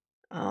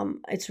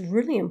 it's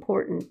really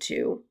important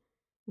to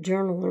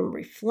journal and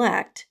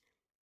reflect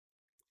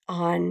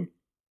on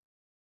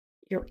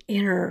your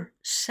inner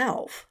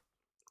self.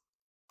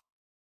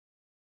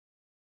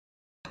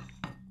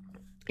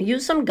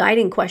 Use some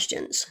guiding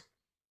questions.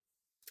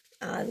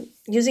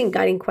 Using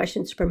guiding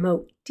questions to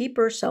promote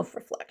deeper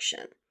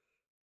self-reflection.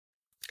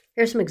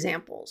 Here's some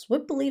examples.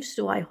 What beliefs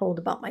do I hold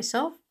about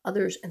myself,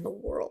 others, and the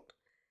world?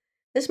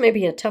 This may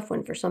be a tough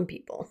one for some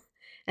people.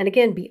 And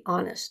again, be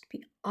honest.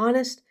 Be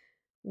honest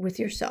with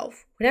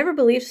yourself. Whatever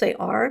beliefs they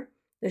are,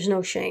 there's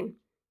no shame.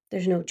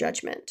 There's no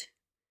judgment.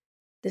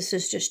 This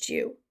is just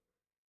you.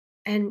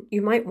 And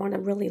you might want to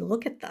really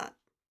look at that.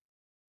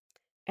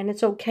 And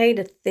it's okay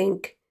to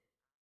think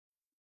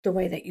the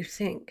way that you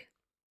think.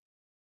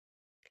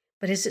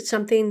 But is it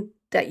something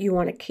that you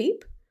want to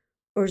keep,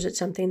 or is it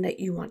something that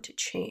you want to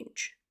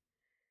change?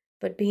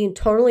 But being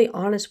totally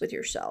honest with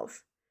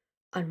yourself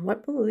on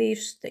what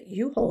beliefs that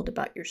you hold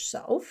about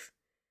yourself,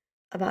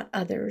 about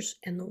others,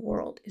 and the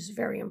world is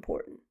very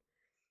important.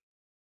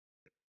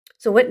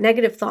 So what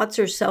negative thoughts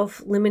or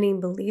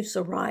self-limiting beliefs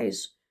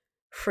arise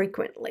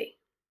frequently?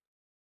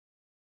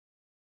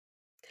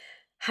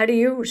 How do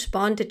you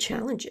respond to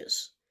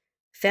challenges,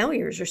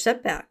 failures, or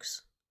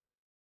setbacks?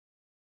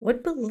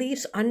 What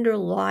beliefs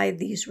underlie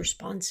these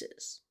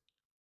responses?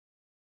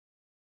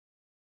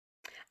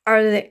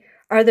 Are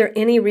there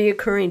any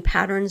reoccurring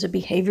patterns of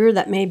behavior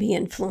that may be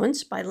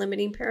influenced by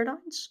limiting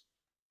paradigms?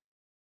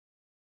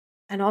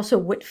 And also,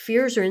 what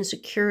fears or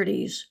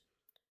insecurities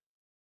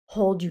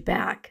hold you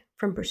back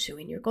from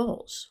pursuing your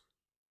goals?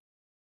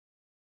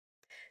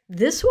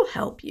 This will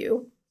help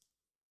you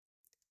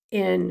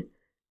in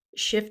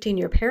shifting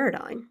your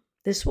paradigm.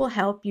 This will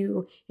help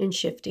you in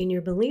shifting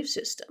your belief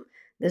system.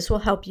 This will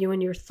help you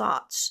in your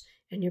thoughts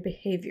and your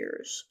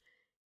behaviors,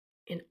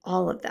 in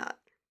all of that.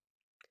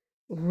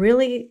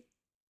 Really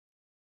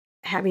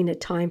having a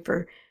time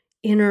for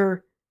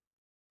inner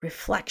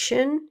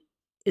reflection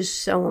is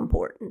so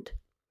important.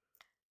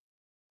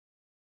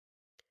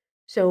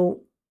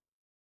 So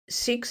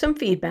seek some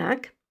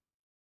feedback.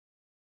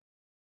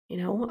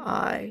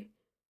 I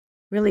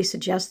really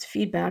suggest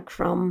feedback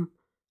from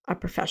a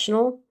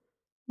professional,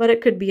 but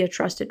it could be a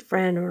trusted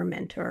friend or a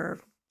mentor,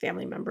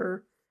 family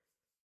member,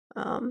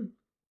 and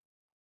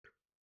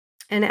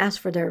ask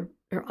for their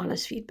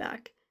honest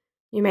feedback.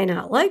 You may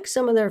not like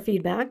some of their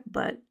feedback,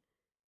 but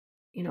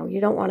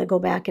you don't want to go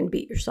back and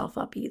beat yourself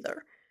up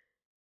either.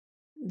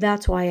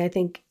 That's why I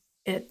think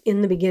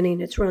in the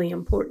beginning, it's really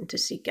important to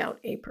seek out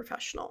a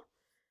professional.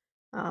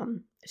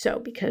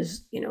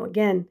 Because,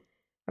 again,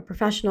 a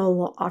professional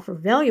will offer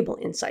valuable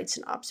insights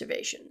and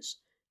observations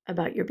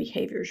about your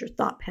behaviors, your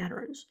thought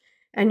patterns,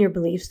 and your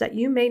beliefs that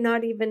you may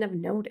not even have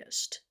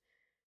noticed.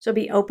 So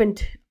be open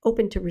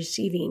to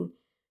receiving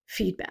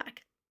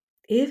feedback,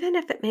 even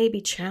if it may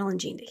be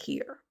challenging to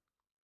hear.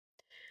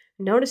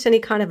 Notice any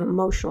kind of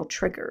emotional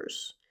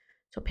triggers.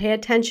 So pay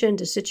attention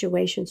to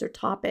situations or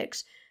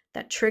topics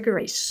that trigger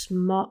a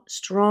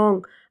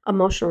strong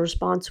emotional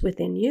response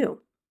within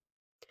you.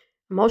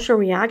 Emotional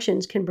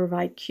reactions can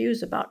provide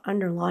cues about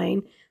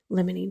underlying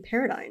limiting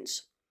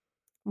paradigms.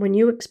 When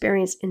you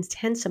experience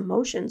intense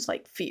emotions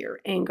like fear,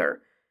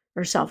 anger,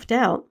 or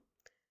self-doubt,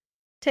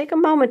 take a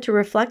moment to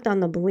reflect on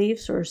the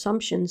beliefs or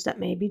assumptions that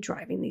may be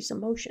driving these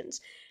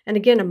emotions. And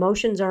again,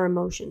 emotions are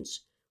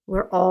emotions.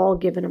 We're all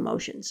given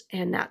emotions,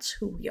 and that's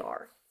who we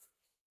are.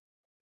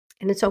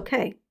 And it's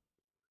okay.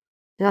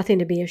 Nothing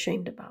to be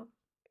ashamed about.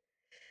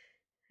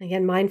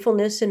 Again,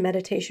 mindfulness and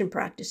meditation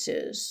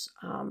practices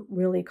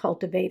really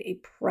cultivate a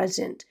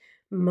present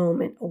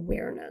moment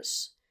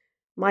awareness.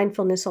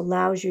 Mindfulness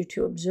allows you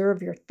to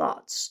observe your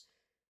thoughts,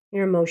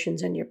 your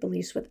emotions, and your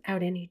beliefs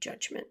without any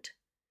judgment.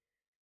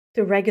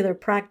 Through regular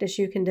practice,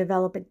 you can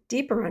develop a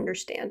deeper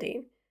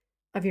understanding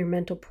of your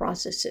mental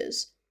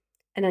processes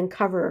and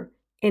uncover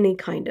any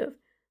kind of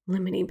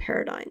limiting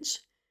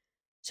paradigms.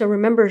 So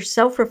remember,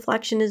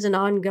 self-reflection is an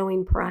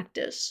ongoing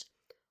practice.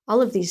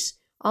 All of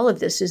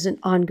this is an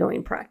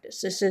ongoing practice.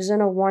 This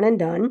isn't a one and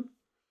done.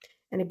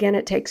 And again,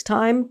 it takes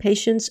time,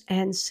 patience,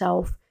 and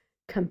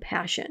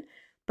self-compassion.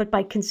 But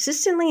by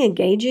consistently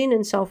engaging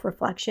in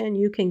self-reflection,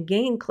 you can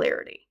gain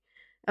clarity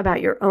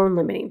about your own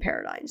limiting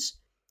paradigms.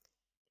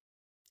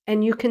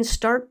 And you can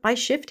start by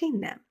shifting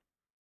them.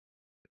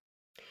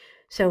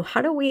 So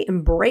how do we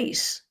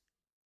embrace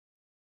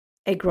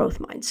a growth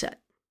mindset?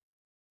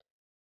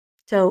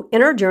 So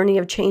in our journey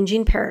of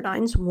changing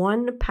paradigms,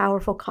 one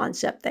powerful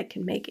concept that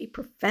can make a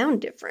profound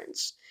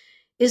difference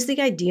is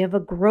the idea of a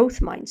growth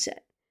mindset.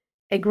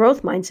 A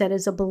growth mindset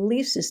is a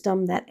belief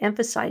system that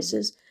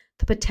emphasizes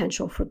the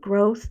potential for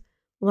growth,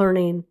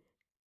 learning,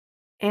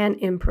 and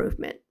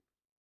improvement.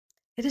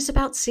 It is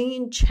about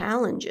seeing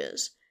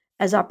challenges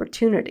as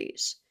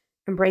opportunities,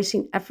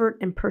 embracing effort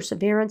and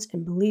perseverance,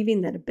 and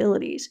believing that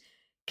abilities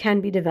can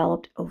be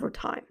developed over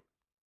time.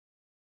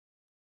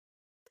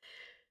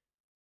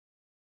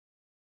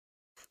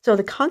 So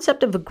the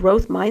concept of a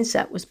growth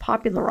mindset was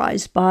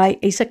popularized by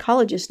a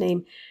psychologist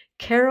named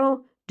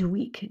Carol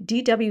Dweck,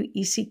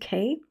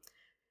 D-W-E-C-K.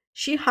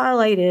 She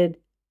highlighted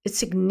its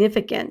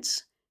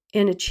significance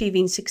in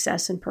achieving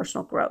success and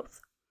personal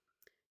growth.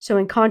 So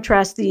in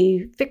contrast,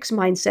 the fixed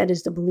mindset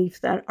is the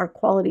belief that our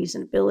qualities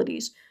and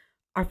abilities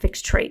are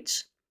fixed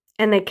traits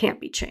and they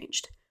can't be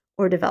changed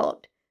or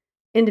developed.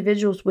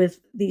 Individuals with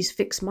these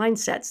fixed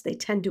mindsets, they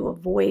tend to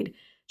avoid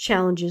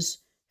challenges,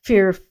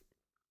 fear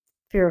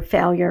of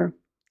failure,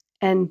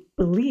 and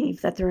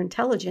believe that their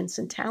intelligence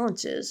and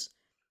talents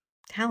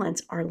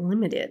are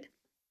limited.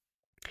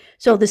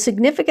 So the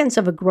significance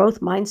of a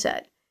growth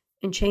mindset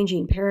in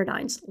changing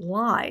paradigms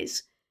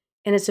lies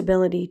in its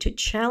ability to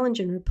challenge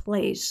and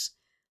replace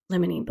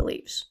limiting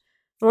beliefs.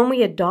 When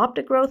we adopt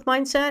a growth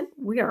mindset,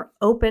 we are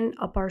open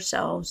up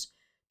ourselves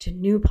to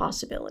new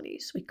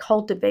possibilities. We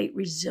cultivate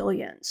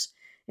resilience,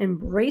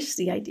 embrace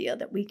the idea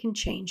that we can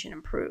change and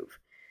improve.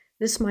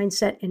 This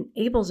mindset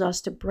enables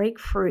us to break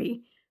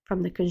free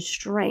from the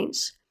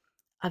constraints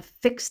of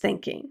fixed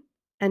thinking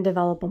and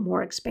develop a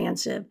more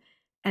expansive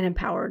and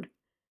empowered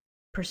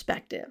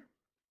perspective.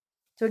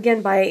 So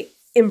again, by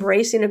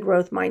embracing a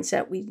growth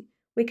mindset, we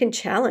can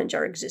challenge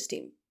our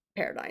existing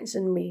paradigms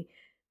and we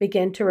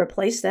begin to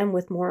replace them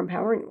with more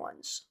empowering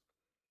ones.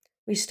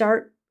 We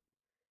start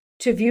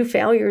to view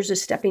failures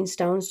as stepping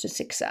stones to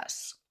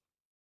success.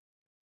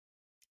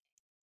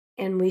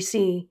 And we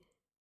see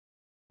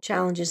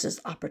challenges as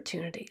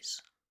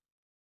opportunities.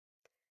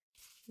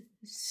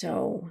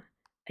 So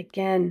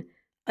again,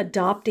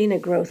 adopting a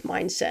growth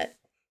mindset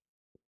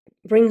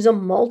brings a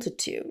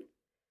multitude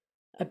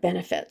of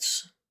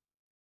benefits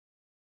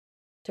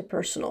to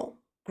personal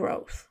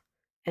growth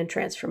and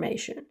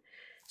transformation.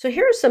 So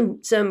here are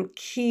some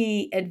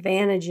key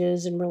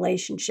advantages and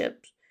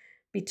relationships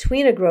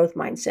between a growth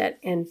mindset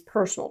and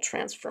personal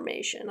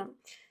transformation.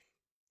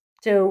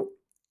 So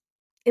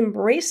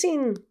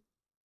embracing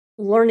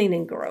learning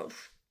and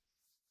growth.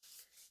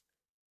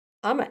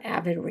 I'm an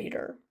avid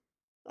reader.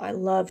 I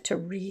love to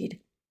read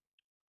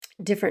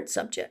different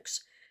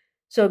subjects.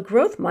 So a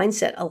growth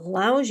mindset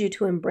allows you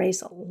to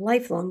embrace a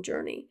lifelong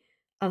journey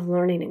of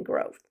learning and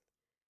growth.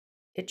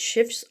 It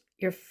shifts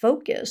your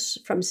focus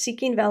from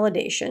seeking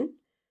validation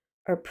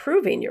or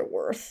proving your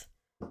worth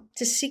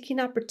to seeking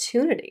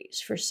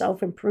opportunities for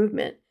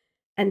self-improvement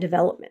and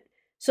development.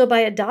 So by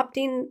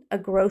adopting a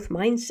growth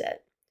mindset,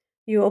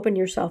 you open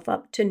yourself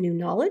up to new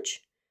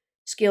knowledge,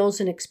 skills,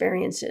 and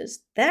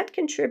experiences that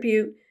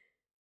contribute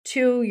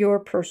to your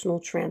personal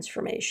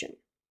transformation.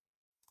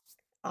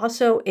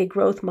 Also, a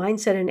growth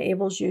mindset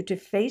enables you to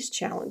face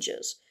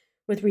challenges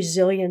with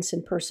resilience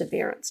and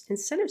perseverance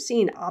instead of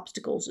seeing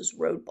obstacles as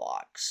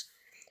roadblocks.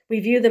 We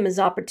view them as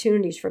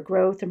opportunities for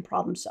growth and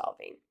problem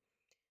solving.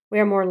 We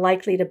are more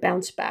likely to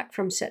bounce back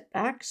from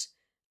setbacks,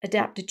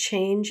 adapt to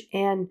change,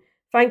 and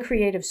find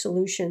creative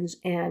solutions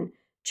and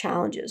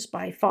challenges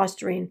by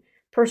fostering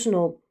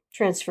personal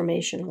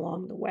transformation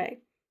along the way.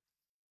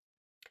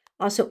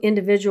 Also,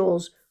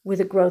 individuals with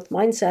a growth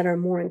mindset are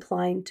more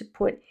inclined to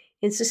put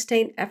in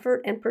sustained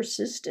effort and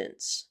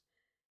persistence.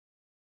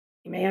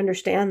 You may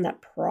understand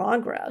that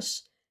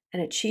progress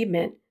and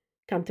achievement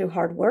come through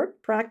hard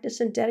work, practice,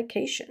 and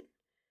dedication.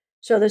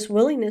 So this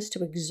willingness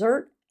to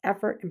exert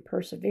effort and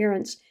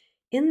perseverance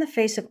in the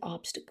face of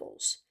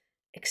obstacles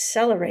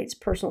accelerates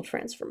personal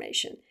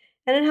transformation,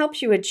 and it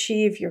helps you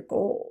achieve your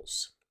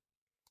goals.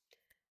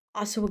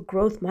 Also, a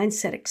growth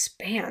mindset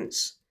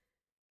expands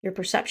your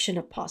perception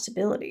of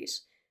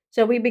possibilities.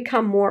 So we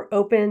become more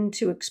open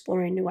to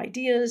exploring new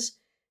ideas,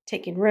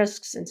 taking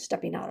risks, and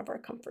stepping out of our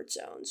comfort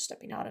zones,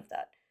 stepping out of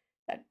that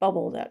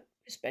bubble that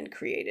has been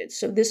created.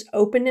 So this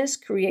openness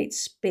creates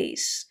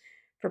space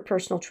for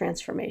personal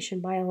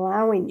transformation by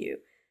allowing you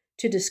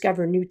to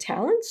discover new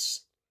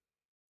talents,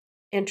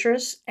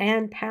 interests,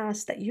 and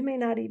paths that you may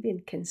not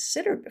even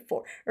considered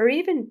before, or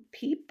even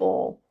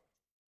people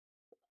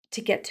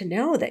to get to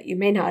know that you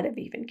may not have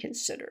even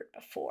considered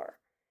before.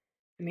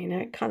 I mean,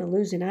 I'm kind of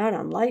losing out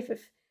on life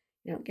if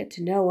you don't get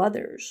to know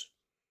others.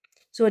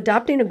 So,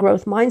 adopting a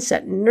growth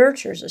mindset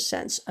nurtures a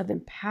sense of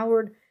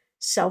empowered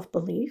self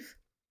belief.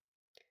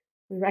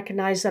 We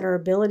recognize that our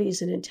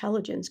abilities and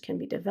intelligence can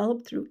be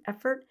developed through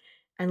effort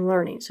and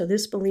learning. So,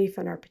 this belief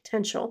in our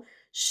potential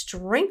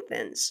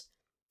strengthens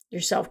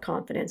your self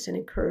confidence and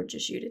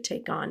encourages you to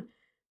take on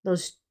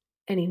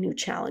any new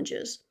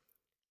challenges.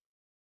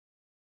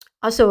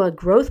 Also, a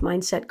growth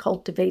mindset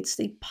cultivates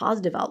the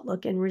positive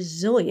outlook and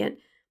resilient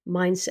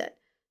mindset.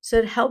 So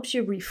it helps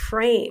you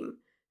reframe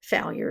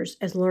failures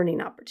as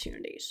learning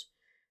opportunities,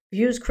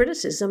 views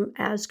criticism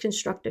as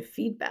constructive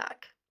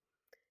feedback,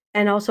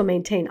 and also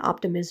maintain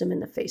optimism in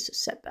the face of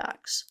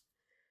setbacks.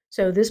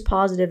 So this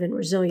positive and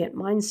resilient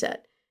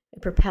mindset,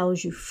 it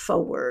propels you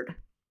forward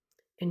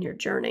in your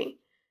journey.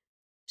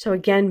 So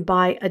again,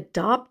 by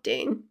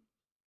adopting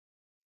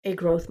a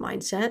growth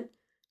mindset,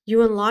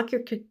 you unlock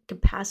your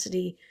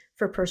capacity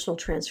for personal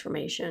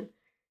transformation.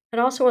 It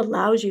also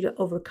allows you to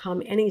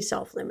overcome any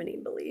self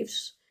limiting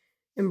beliefs,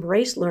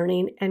 embrace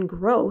learning and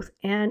growth,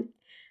 and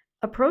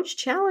approach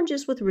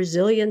challenges with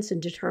resilience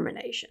and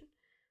determination.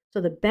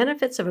 So, the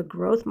benefits of a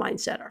growth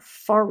mindset are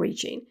far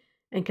reaching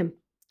and can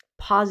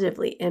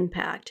positively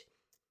impact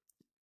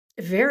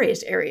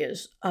various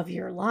areas of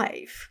your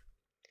life.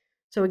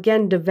 So,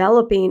 again,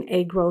 developing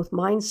a growth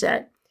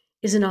mindset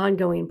is an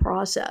ongoing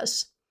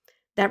process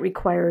that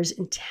requires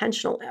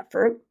intentional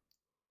effort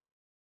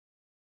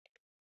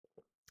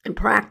and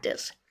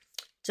practice.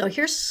 So,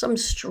 here's some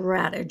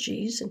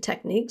strategies and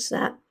techniques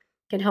that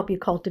can help you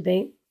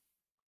cultivate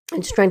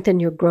and strengthen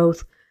your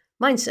growth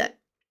mindset.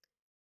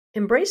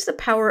 Embrace the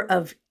power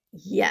of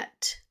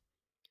yet.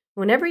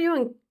 Whenever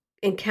you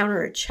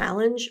encounter a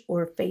challenge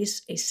or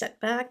face a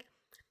setback,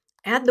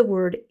 add the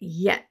word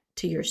yet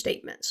to your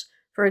statements.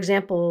 For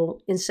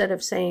example, instead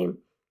of saying,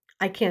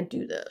 I can't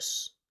do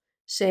this,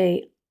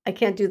 say, I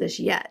can't do this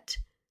yet.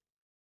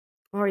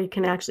 Or you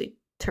can actually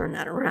turn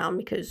that around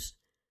because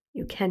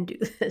you can do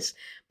this.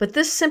 But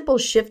this simple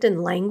shift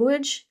in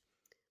language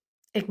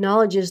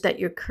acknowledges that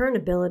your current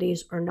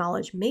abilities or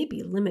knowledge may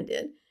be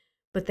limited,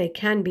 but they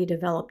can be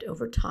developed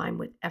over time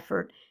with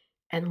effort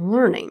and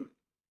learning.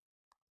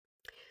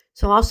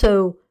 So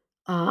also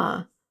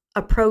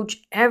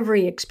approach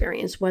every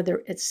experience,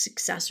 whether it's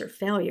success or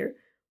failure,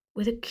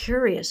 with a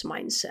curious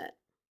mindset.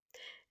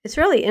 It's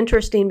really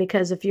interesting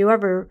because if you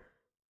ever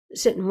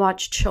sit and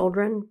watch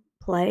children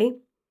play,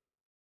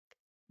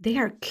 they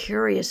are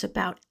curious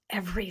about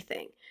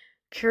everything,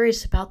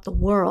 curious about the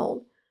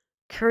world,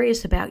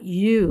 curious about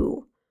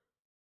you,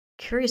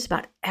 curious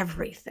about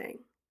everything.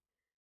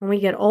 When we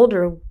get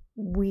older,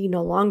 we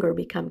no longer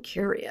become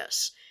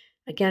curious.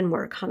 Again,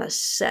 we're kind of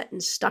set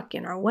and stuck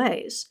in our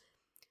ways.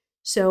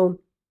 So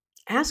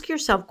ask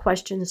yourself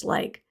questions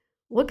like,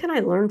 what can I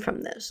learn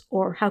from this?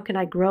 Or how can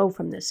I grow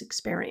from this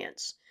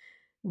experience?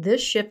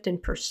 This shift in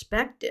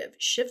perspective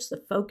shifts the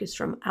focus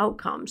from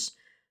outcomes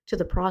to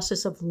the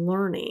process of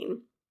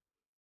learning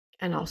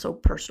and also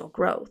personal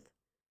growth.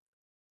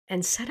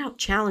 And set out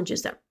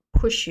challenges that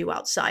push you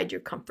outside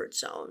your comfort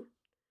zone.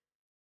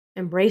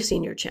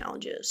 Embracing your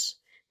challenges.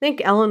 I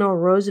think Eleanor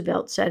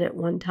Roosevelt said at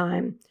one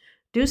time,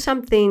 do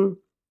something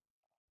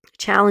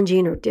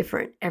challenging or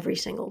different every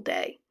single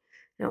day.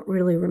 I don't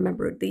really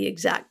remember the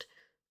exact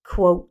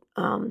quote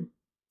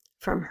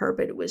from her,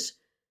 but it was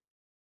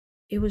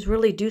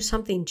really do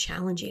something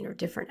challenging or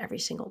different every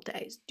single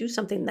day. Do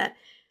something that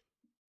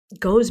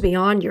goes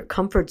beyond your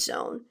comfort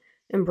zone.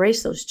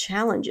 Embrace those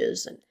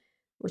challenges, and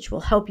which will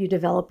help you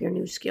develop your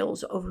new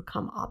skills,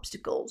 overcome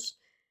obstacles,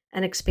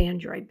 and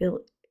expand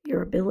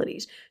your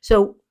abilities.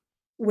 So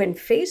when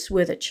faced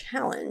with a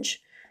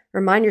challenge,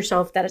 remind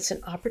yourself that it's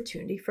an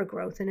opportunity for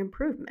growth and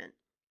improvement.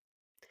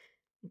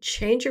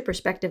 Change your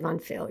perspective on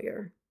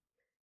failure.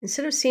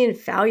 Instead of seeing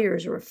failure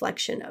as a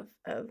reflection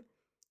of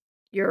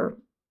your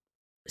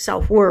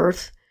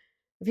self-worth,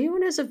 view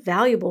it as a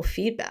valuable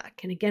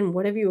feedback. And again,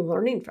 what are you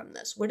learning from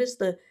this? What is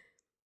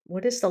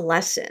the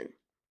lesson?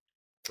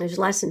 There's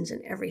lessons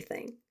in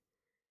everything.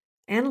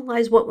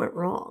 Analyze what went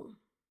wrong.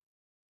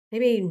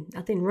 Maybe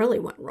nothing really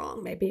went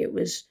wrong. Maybe it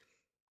was,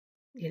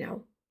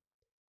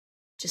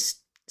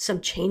 just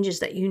some changes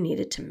that you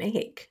needed to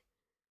make.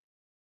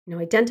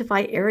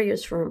 Identify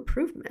areas for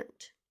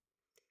improvement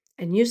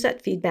and use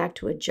that feedback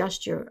to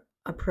adjust your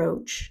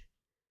approach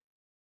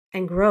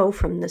and grow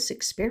from this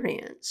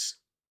experience.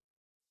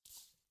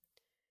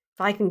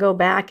 If I can go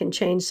back and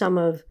change some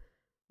of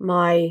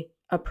my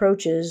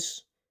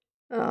approaches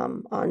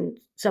on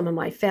some of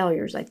my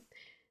failures,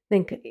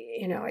 think,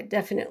 it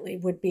definitely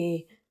would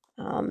be,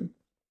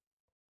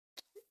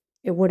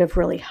 it would have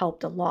really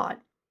helped a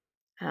lot.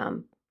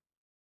 Um,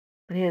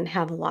 but I didn't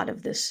have a lot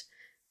of this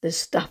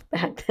stuff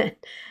back then.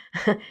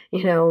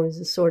 It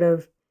was sort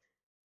of,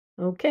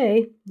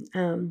 okay,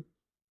 um,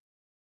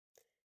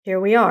 here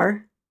we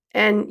are.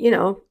 And,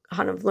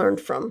 kind of learned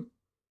from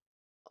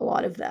a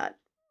lot of that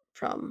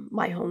from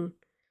my own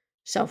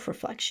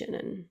self-reflection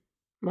and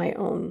my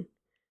own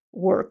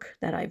work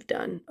that I've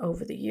done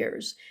over the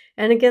years.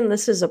 And again,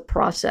 this is a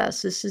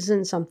process. This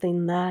isn't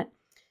something that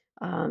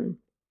um,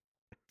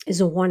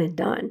 is a one and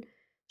done.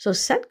 So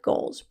set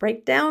goals,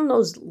 break down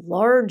those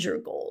larger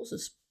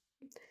goals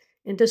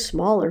into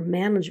smaller,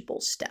 manageable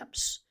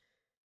steps.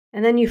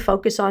 And then you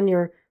focus on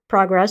your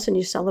progress and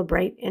you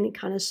celebrate any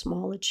kind of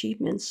small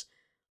achievements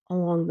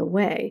along the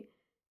way.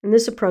 And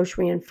this approach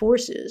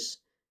reinforces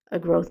a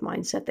growth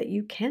mindset that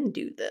you can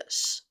do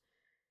this.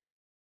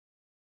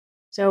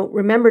 So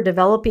remember,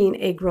 developing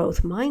a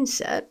growth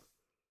mindset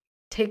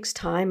takes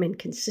time and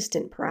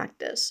consistent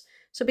practice.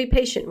 So be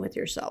patient with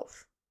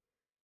yourself.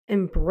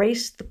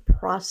 Embrace the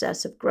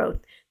process of growth.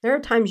 There are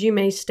times you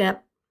may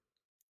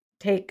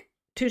take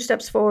 2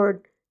 steps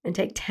forward and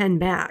take 10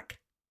 back.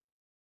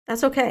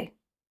 That's okay.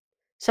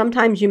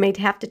 Sometimes you may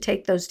have to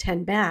take those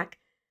 10 back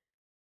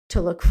to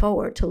look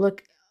forward, to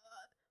look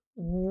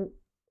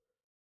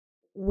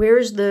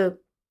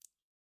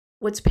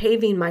what's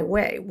paving my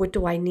way? What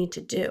do I need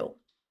to do?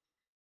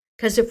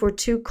 Because if we're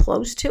too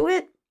close to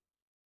it,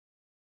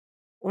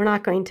 we're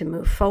not going to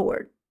move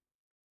forward.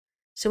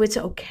 So it's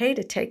okay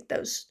to take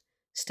those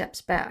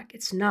steps back.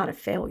 It's not a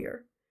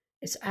failure.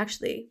 It's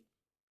actually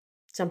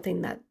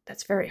something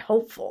that's very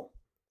hopeful.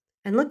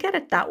 And look at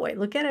it that way.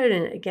 Look at it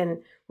in,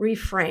 again,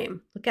 reframe.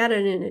 Look at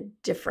it in a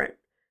different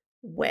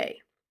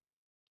way.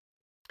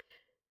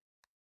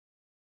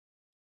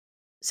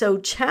 So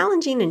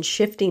challenging and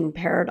shifting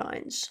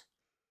paradigms.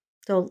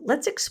 So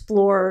let's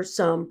explore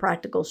some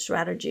practical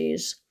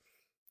strategies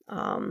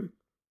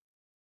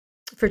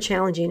for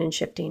challenging and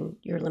shifting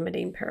your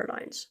limiting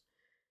paradigms.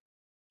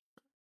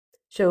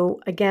 So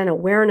again,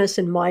 awareness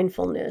and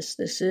mindfulness.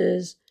 This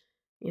is,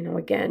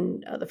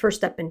 again, the first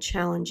step in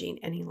challenging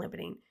any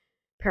limiting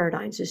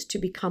paradigms is to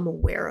become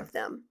aware of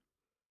them.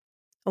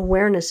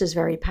 Awareness is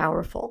very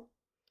powerful.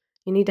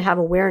 You need to have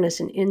awareness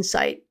and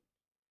insight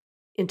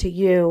into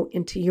you,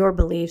 into your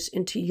beliefs,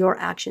 into your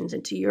actions,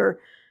 into your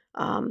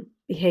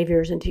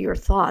behaviors, into your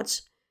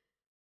thoughts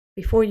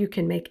before you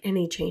can make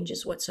any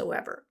changes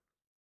whatsoever.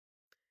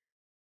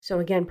 So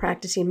again,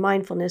 practicing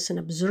mindfulness and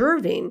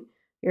observing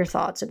your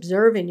thoughts,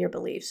 observing your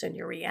beliefs and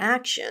your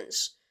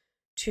reactions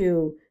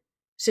to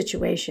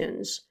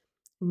situations.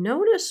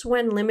 Notice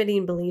when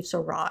limiting beliefs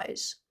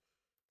arise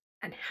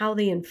and how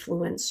they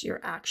influence your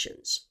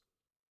actions.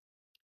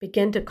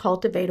 Begin to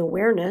cultivate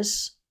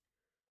awareness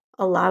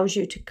allows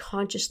you to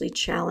consciously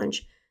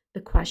challenge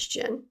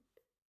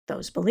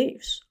those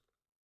beliefs.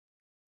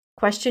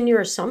 Question your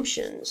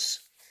assumptions.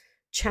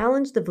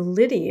 Challenge the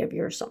validity of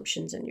your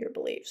assumptions and your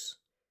beliefs.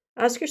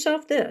 Ask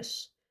yourself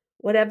this: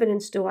 what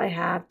evidence do I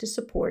have to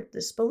support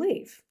this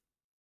belief?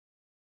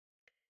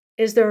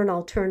 Is there an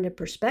alternative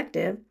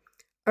perspective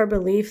or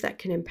belief that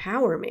can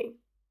empower me?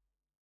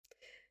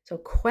 So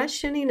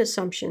questioning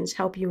assumptions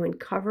help you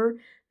uncover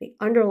the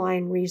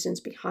underlying reasons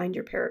behind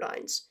your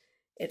paradigms.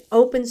 It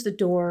opens the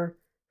door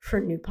for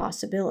new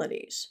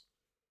possibilities.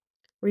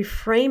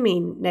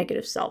 Reframing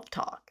negative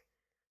self-talk.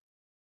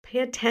 Pay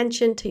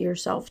attention to your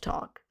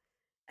self-talk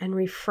and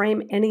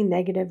reframe any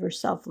negative or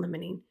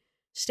self-limiting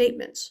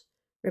statements.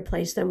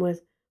 Replace them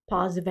with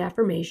positive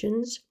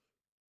affirmations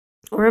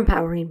or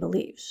empowering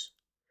beliefs.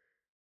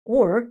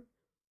 Or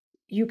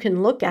you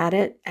can look at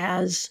it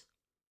as,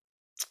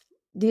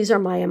 these are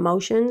my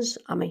emotions.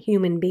 I'm a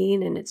human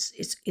being and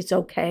it's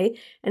okay.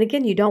 And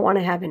again, you don't want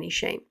to have any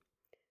shame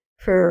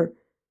for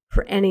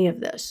any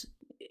of this,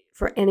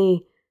 for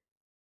any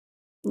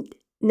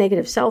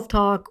negative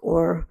self-talk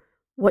or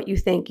what you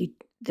think.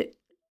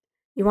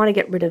 You want to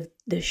get rid of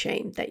the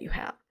shame that you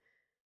have.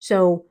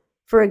 So,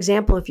 for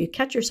example, if you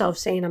catch yourself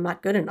saying, I'm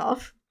not good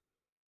enough,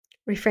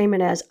 reframe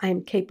it as, I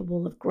am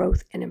capable of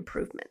growth and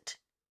improvement.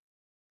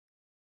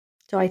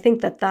 So I think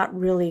that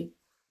really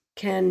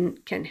can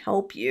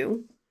help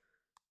you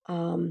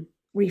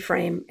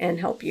reframe and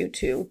help you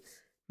to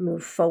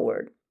move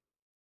forward.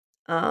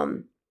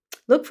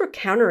 Look for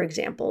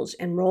counterexamples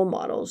and role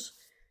models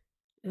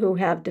who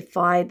have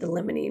defied the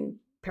limiting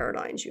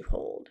paradigms you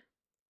hold.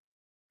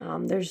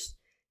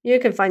 You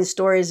can find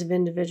stories of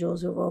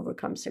individuals who have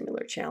overcome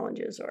similar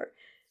challenges or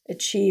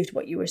achieved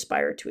what you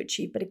aspire to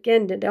achieve. But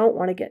again, you don't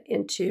want to get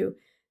into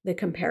the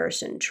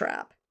comparison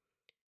trap.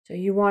 So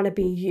you want to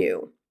be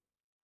you.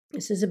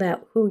 This is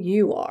about who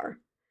you are.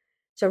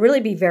 So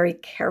really be very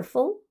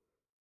careful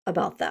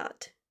about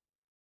that.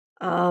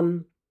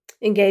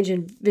 Engage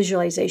in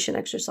visualization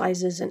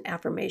exercises and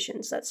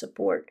affirmations that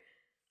support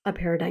a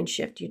paradigm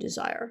shift you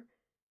desire.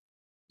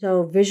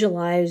 So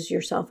visualize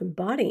yourself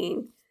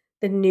embodying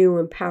the new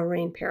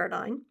empowering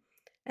paradigm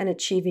and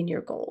achieving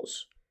your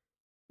goals.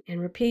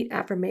 And repeat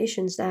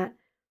affirmations that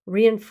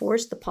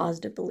reinforce the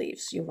positive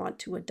beliefs you want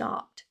to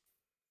adopt.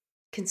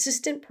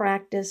 Consistent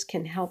practice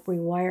can help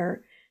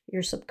rewire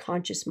your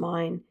subconscious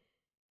mind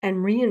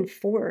and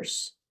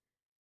reinforce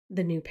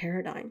the new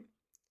paradigm.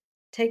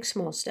 Take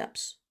small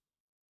steps.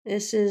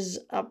 This is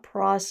a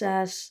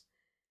process.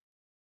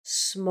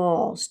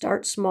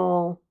 Start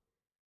small,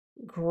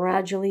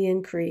 gradually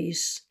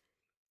increase,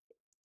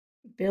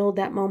 build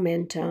that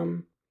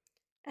momentum,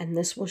 and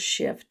this will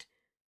shift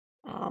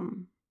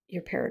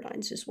your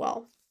paradigms as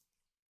well.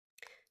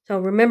 So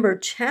remember,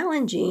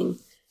 challenging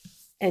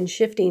and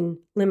shifting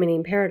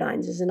limiting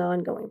paradigms is an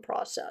ongoing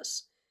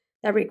process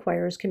that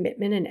requires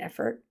commitment and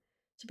effort.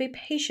 So be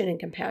patient and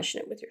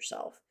compassionate with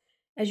yourself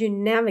as you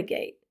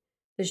navigate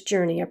this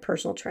journey of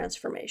personal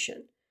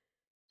transformation.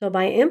 So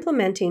by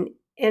implementing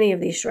any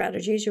of these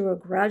strategies, you will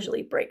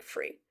gradually break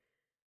free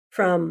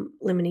from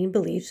limiting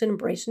beliefs and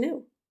embrace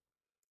new,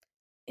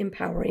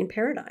 empowering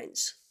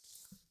paradigms.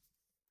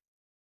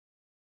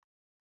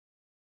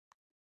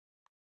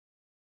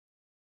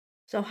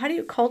 So how do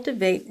you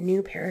cultivate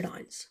new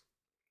paradigms?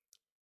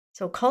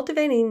 So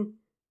cultivating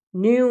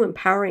new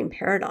empowering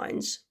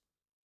paradigms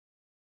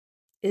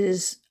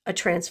is a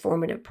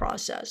transformative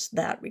process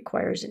that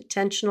requires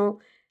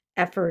intentional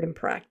effort and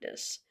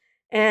practice.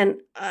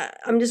 And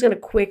I'm just going to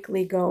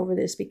quickly go over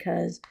this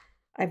because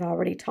I've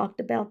already talked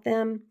about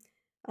them.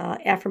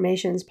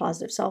 Affirmations,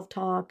 positive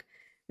self-talk,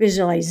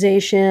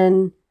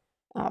 visualization,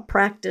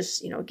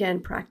 practice,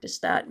 practice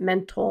that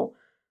mental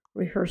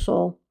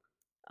rehearsal.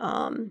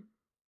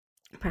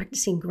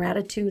 Practicing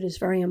gratitude is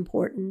very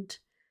important.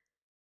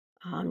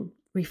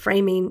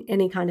 Reframing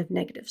any kind of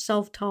negative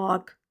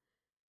self-talk,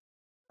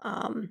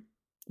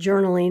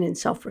 journaling and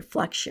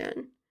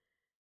self-reflection.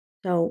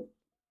 So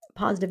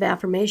positive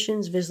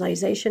affirmations,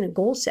 visualization, and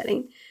goal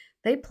setting,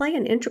 they play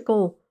an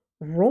integral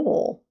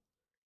role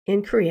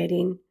in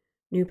creating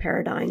new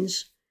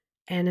paradigms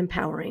and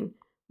empowering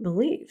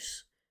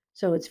beliefs.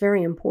 So it's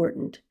very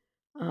important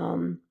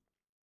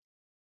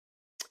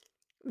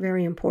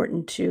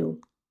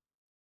to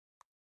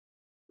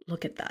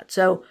look at that.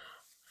 So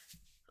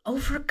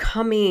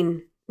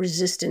overcoming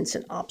resistance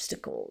and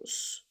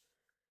obstacles.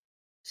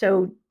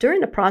 So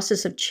during the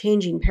process of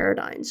changing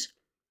paradigms,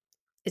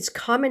 it's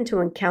common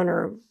to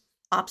encounter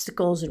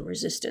obstacles and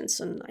resistance.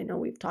 And I know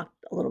we've talked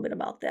a little bit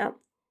about that.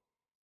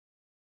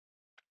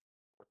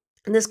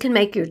 And this can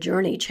make your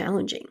journey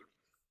challenging.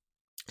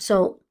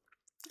 So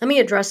let me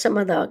address some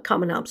of the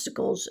common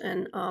obstacles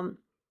and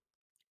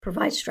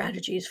provide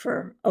strategies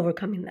for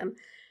overcoming them.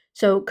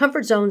 So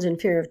comfort zones and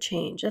fear of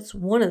change. That's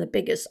one of the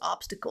biggest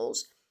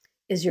obstacles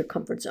is your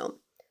comfort zone.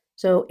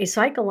 So a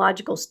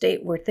psychological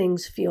state where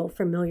things feel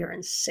familiar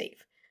and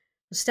safe.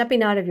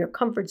 Stepping out of your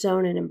comfort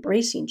zone and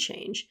embracing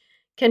change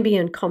can be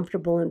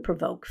uncomfortable and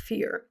provoke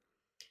fear.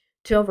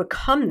 To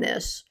overcome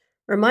this,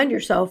 remind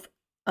yourself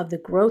of the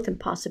growth and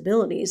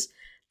possibilities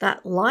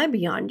that lie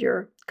beyond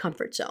your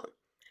comfort zone.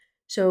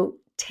 So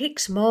take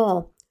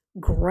small,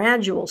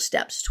 gradual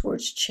steps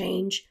towards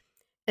change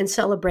and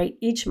celebrate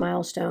each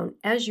milestone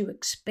as you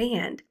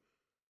expand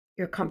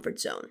your comfort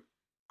zone.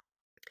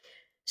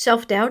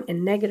 Self-doubt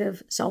and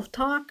negative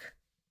self-talk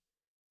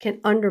can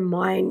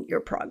undermine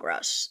your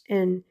progress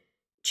in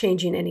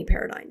changing any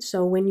paradigm.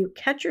 So when you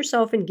catch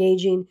yourself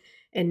engaging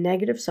in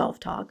negative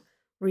self-talk,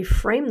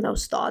 reframe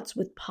those thoughts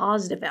with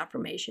positive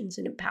affirmations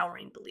and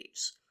empowering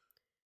beliefs.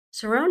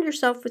 Surround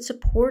yourself with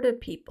supportive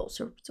people,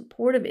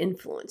 supportive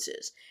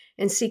influences,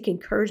 and seek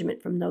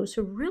encouragement from those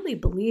who really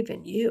believe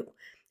in you,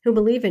 who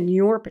believe in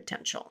your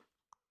potential.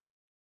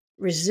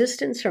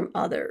 Resistance from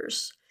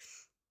others.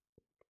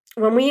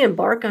 When we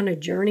embark on a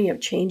journey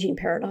of changing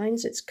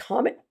paradigms, it's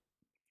common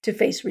to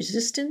face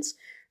resistance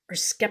or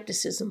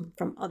skepticism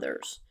from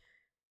others.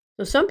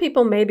 So some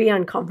people may be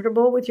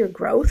uncomfortable with your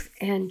growth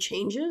and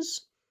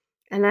changes,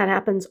 and that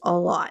happens a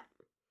lot.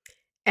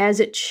 As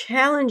it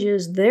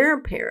challenges their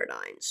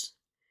paradigms,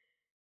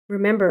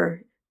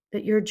 remember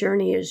that your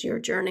journey is your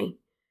journey.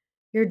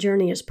 Your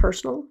journey is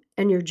personal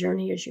and your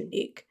journey is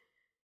unique.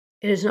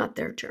 It is not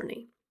their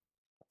journey.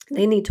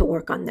 They need to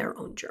work on their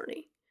own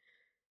journey.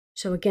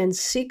 So again,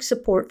 seek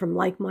support from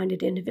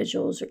like-minded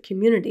individuals or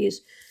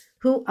communities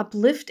who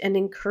uplift and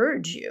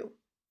encourage you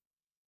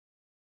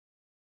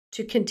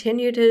to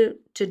continue to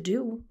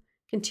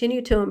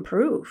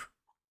improve.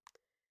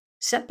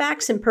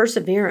 Setbacks and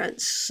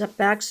perseverance.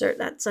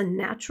 That's a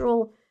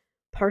natural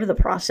part of the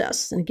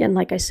process. And again,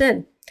 like I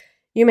said,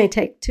 you may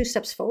take 2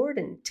 steps forward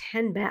and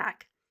 10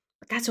 back,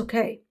 but that's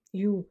okay.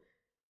 You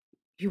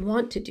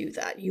want to do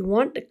that. You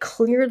want to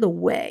clear the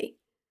way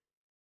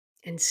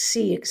and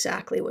see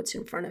exactly what's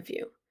in front of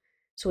you.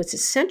 So it's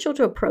essential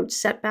to approach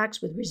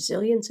setbacks with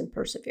resilience and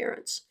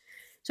perseverance.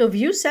 So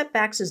view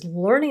setbacks as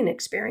learning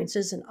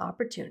experiences and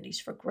opportunities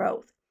for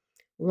growth.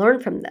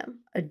 Learn from them,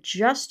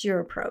 adjust your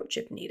approach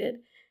if needed,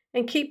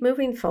 and keep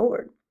moving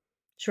forward.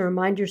 So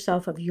remind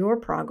yourself of your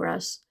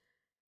progress,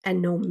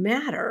 and no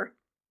matter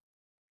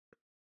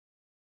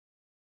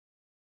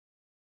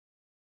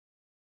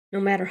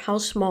how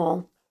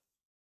small,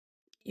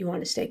 you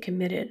want to stay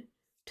committed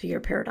to your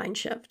paradigm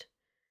shift.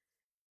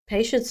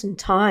 Patience and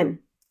time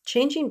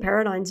Changing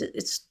paradigms,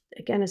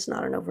 it's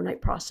not an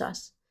overnight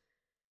process.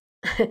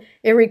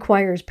 It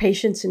requires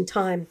patience and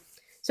time.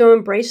 So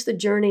embrace the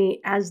journey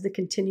as the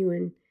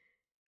continuing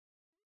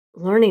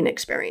learning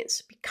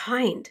experience. Be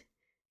kind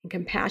and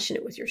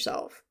compassionate with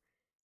yourself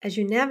as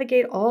you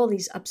navigate all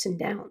these ups and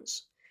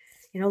downs.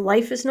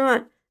 Life is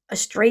not a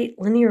straight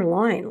linear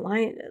line.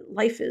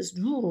 Life is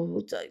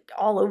it's like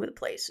all over the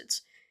place.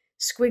 It's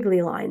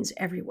squiggly lines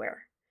everywhere.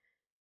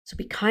 So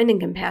be kind and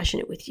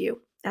compassionate with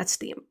you. That's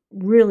the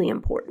really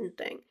important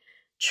thing.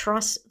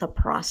 Trust the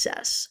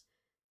process.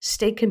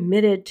 Stay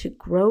committed to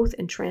growth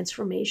and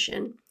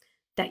transformation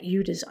that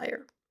you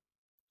desire.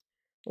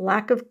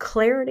 Lack of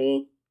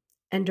clarity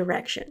and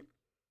direction.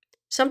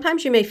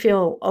 Sometimes you may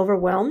feel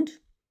overwhelmed,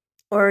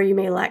 or you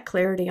may lack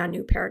clarity on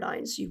new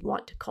paradigms you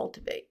want to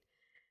cultivate.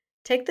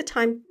 Take the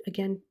time,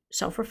 again,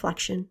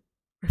 self-reflection,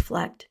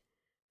 reflect,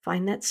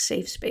 find that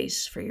safe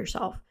space for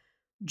yourself,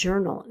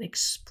 journal, and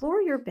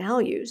explore your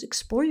values,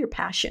 explore your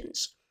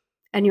passions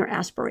and your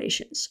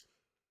aspirations.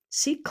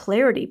 Seek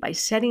clarity by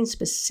setting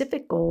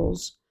specific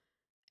goals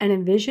and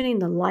envisioning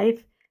the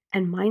life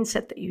and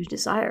mindset that you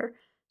desire.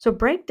 So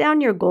break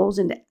down your goals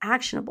into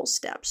actionable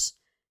steps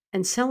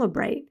and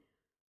celebrate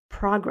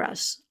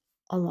progress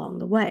along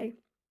the way.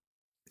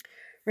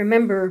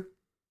 Remember,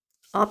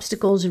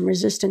 obstacles and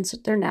resistance,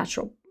 they're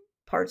natural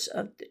parts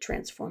of the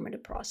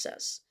transformative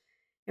process.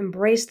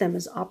 Embrace them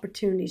as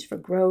opportunities for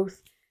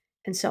growth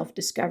and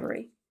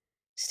self-discovery.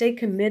 Stay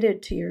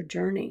committed to your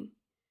journey.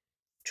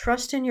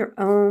 Trust in your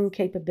own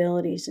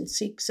capabilities and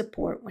seek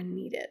support when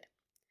needed.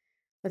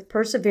 With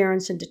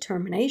perseverance and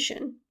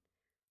determination,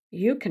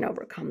 you can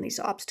overcome these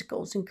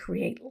obstacles and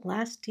create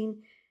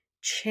lasting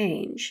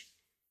change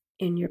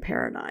in your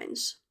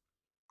paradigms.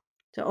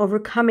 So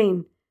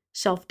overcoming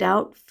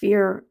self-doubt,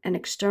 fear, and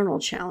external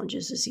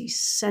challenges is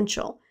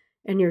essential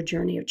in your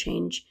journey of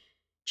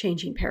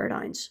changing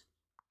paradigms.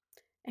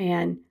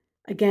 And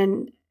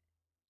again,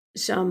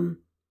 some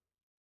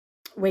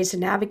ways to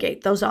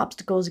navigate those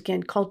obstacles,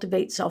 again,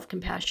 cultivate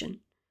self-compassion.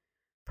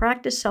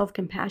 Practice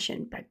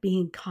self-compassion by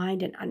being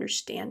kind and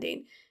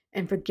understanding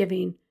and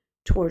forgiving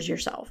towards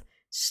yourself.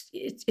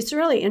 It's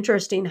really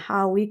interesting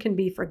how we can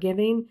be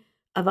forgiving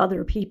of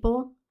other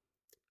people,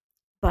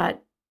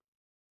 but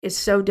it's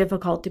so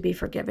difficult to be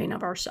forgiving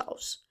of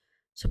ourselves.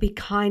 So be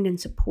kind and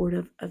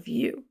supportive of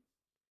you.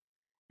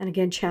 And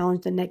again,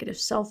 challenge the negative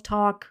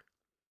self-talk,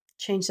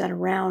 change that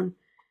around.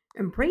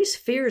 Embrace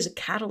fear as a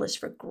catalyst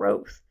for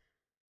growth.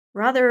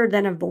 Rather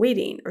than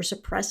avoiding or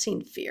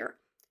suppressing fear,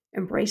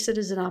 embrace it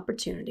as an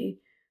opportunity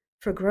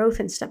for growth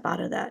and step out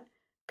of that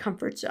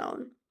comfort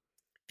zone.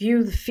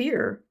 View the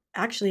fear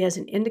actually as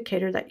an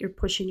indicator that you're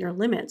pushing your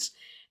limits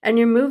and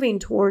you're moving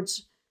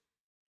towards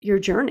your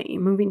journey,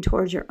 moving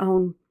towards your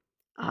own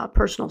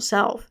personal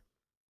self.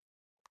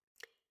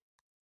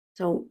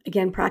 So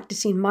again,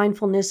 practicing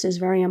mindfulness is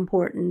very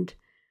important.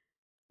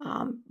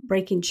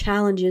 Breaking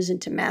challenges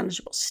into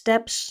manageable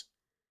steps,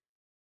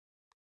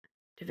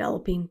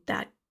 developing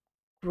that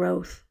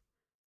growth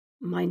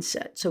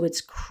mindset. So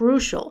it's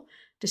crucial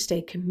to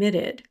stay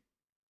committed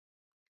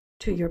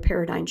to your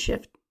paradigm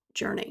shift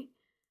journey.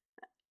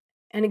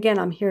 And again,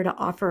 I'm here to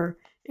offer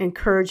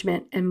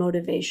encouragement and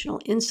motivational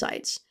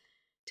insights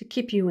to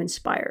keep you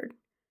inspired.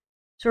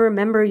 So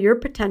remember, your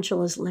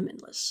potential is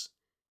limitless.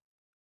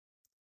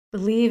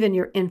 Believe in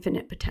your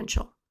infinite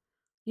potential.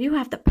 You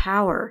have the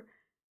power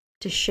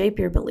to shape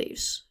your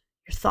beliefs,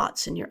 your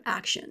thoughts, and your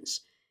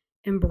actions.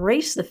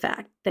 Embrace the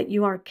fact that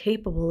you are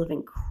capable of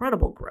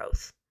incredible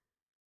growth.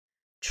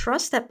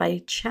 Trust that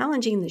by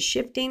challenging the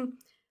shifting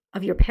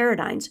of your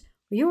paradigms,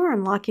 you are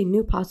unlocking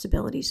new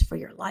possibilities for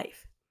your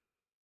life.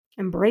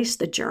 Embrace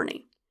the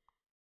journey.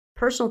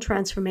 Personal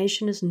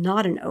transformation is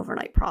not an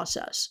overnight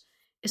process.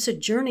 It's a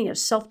journey of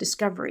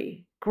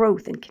self-discovery,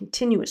 growth, and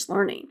continuous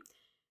learning.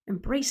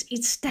 Embrace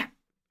each step,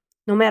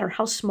 no matter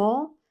how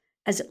small,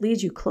 as it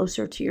leads you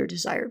closer to your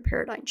desired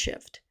paradigm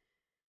shift.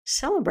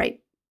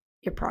 Celebrate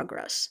your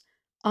progress.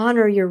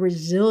 Honor your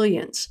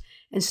resilience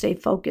and stay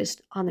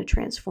focused on the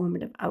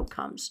transformative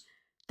outcomes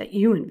that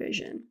you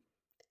envision.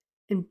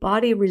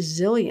 Embody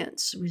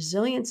resilience.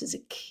 Resilience is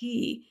a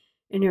key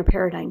in your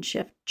paradigm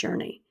shift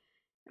journey.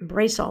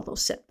 Embrace all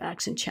those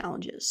setbacks and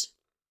challenges.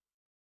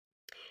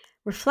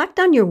 Reflect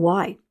on your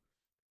why.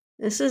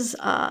 This is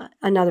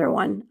another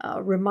one.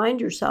 Remind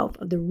yourself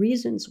of the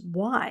reasons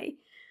why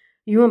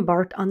you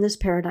embarked on this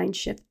paradigm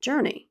shift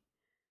journey.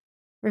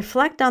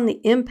 Reflect on the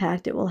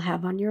impact it will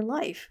have on your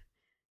life,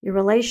 your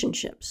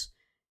relationships,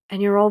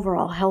 and your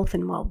overall health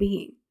and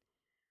well-being.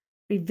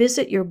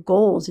 Revisit your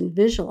goals and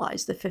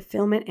visualize the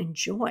fulfillment and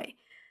joy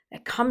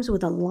that comes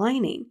with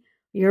aligning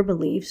your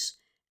beliefs,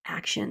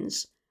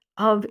 actions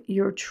of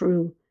your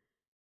true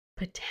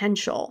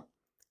potential.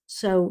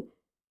 So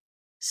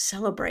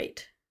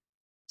celebrate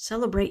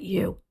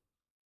you.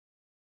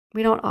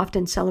 We don't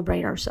often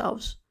celebrate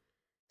ourselves.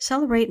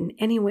 Celebrate in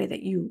any way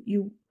that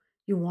you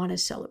want to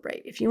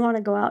celebrate. If you want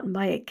to go out and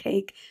buy a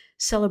cake,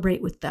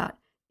 celebrate with that.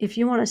 If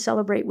you want to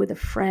celebrate with a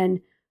friend,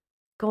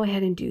 go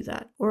ahead and do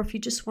that. Or if you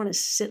just want to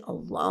sit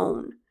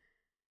alone,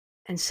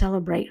 and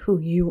celebrate who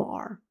you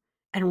are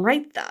and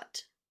write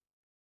that.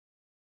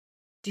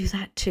 Do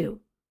that too.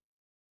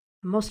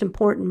 Most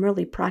important,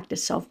 really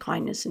practice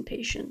self-kindness and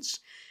patience.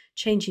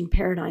 Changing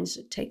paradigms,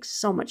 it takes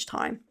so much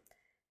time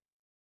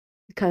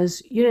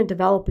because you didn't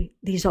develop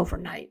these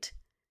overnight.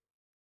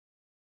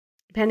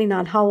 Depending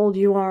on how old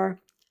you are,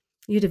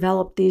 you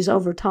develop these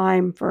over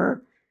time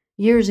for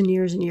years and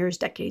years and years,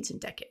 decades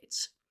and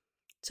decades.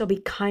 So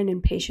be kind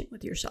and patient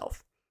with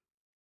yourself.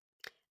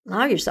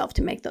 Allow yourself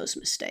to make those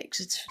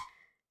mistakes.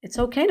 It's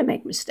okay to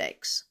make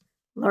mistakes.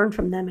 Learn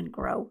from them and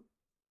grow.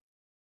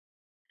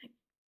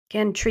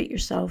 Again, treat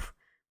yourself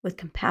with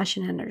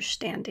compassion and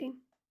understanding.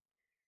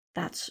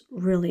 That's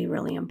really,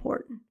 really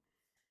important.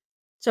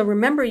 So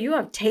remember, you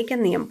have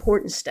taken the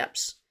important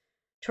steps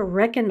to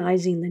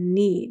recognizing the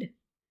need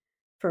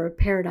for a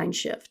paradigm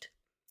shift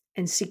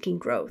and seeking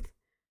growth.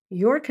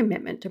 Your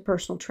commitment to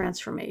personal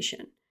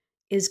transformation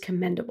is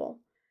commendable,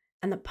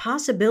 and the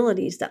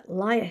possibilities that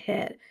lie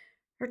ahead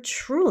are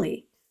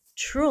truly,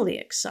 truly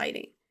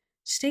exciting.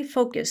 Stay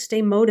focused,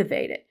 stay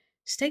motivated,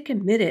 stay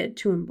committed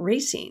to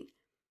embracing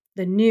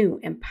the new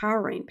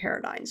empowering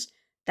paradigms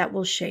that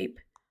will shape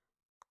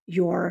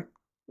your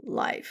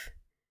life.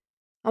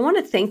 I want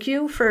to thank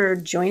you for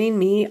joining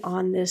me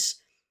on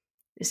this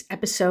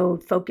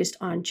episode focused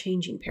on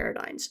changing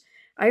paradigms.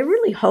 I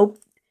really hope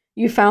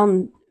you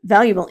found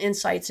valuable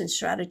insights and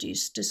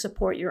strategies to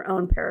support your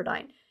own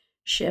paradigm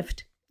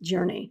shift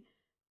journey.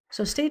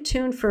 So stay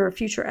tuned for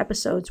future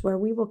episodes where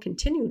we will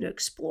continue to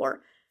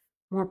explore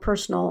more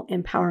personal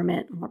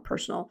empowerment, more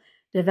personal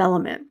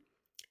development.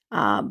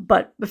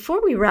 But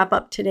before we wrap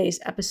up today's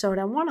episode,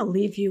 I want to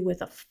leave you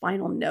with a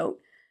final note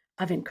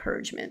of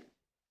encouragement.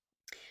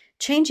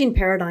 Changing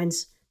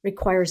paradigms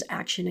requires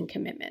action and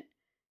commitment.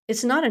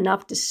 It's not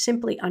enough to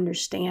simply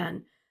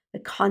understand the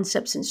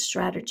concepts and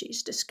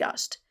strategies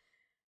discussed.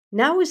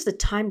 Now is the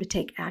time to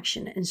take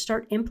action and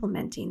start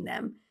implementing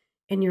them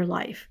in your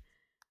life.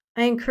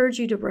 I encourage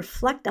you to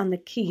reflect on the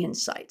key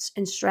insights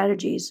and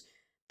strategies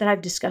that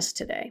I've discussed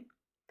today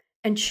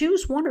and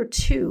choose one or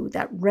two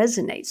that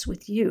resonates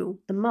with you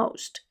the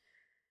most.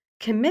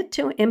 Commit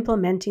to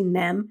implementing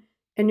them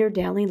in your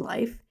daily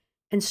life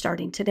and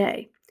starting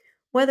today.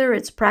 Whether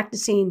it's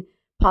practicing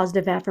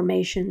positive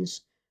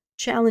affirmations,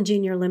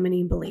 challenging your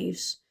limiting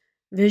beliefs,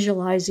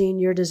 visualizing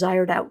your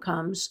desired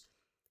outcomes,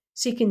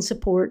 seeking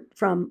support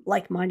from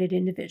like-minded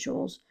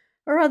individuals,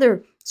 or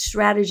other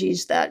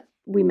strategies that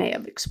we may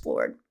have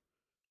explored.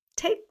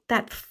 Take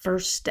that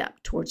first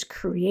step towards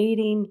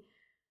creating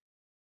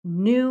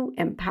new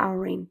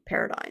empowering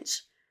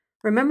paradigms.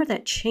 Remember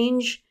that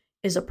change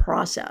is a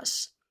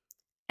process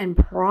and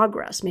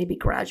progress may be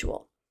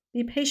gradual.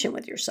 Be patient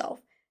with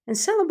yourself and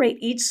celebrate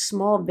each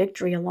small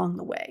victory along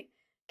the way.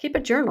 Keep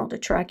a journal to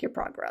track your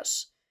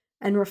progress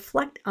and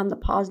reflect on the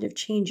positive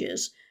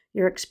changes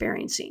you're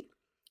experiencing.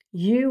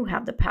 You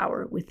have the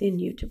power within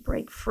you to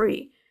break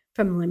free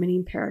from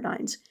limiting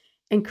paradigms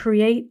and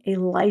create a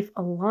life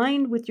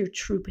aligned with your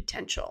true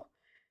potential.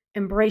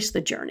 Embrace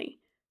the journey.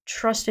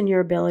 Trust in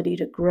your ability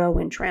to grow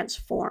and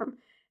transform,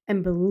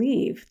 and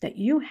believe that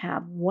you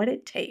have what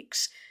it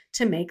takes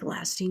to make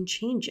lasting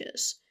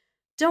changes.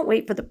 Don't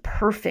wait for the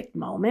perfect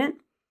moment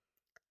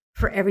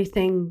for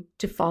everything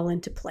to fall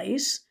into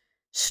place.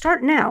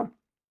 Start now.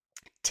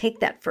 Take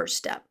that first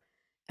step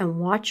and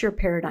watch your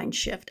paradigm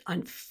shift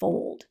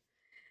unfold.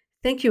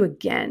 Thank you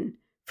again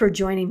for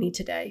joining me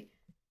today.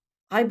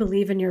 I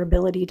believe in your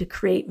ability to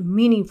create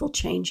meaningful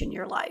change in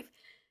your life.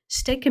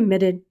 Stay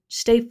committed,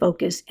 stay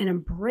focused, and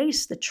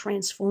embrace the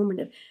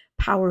transformative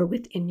power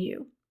within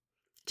you.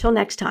 Till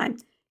next time,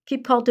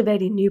 keep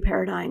cultivating new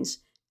paradigms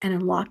and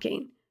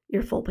unlocking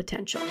your full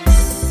potential.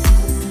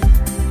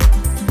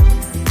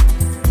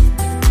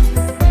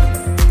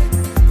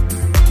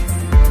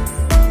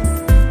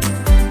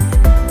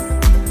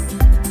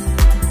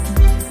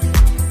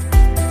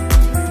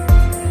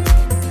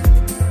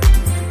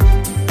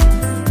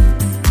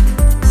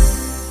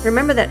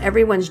 Remember that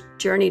everyone's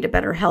journey to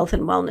better health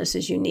and wellness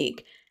is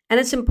unique, and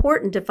it's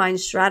important to find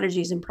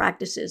strategies and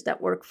practices that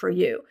work for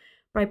you.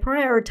 By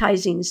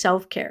prioritizing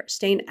self-care,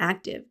 staying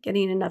active,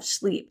 getting enough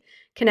sleep,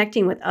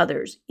 connecting with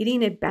others,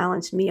 eating a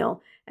balanced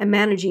meal, and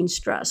managing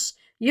stress,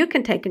 you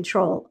can take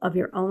control of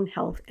your own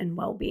health and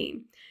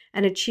well-being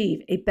and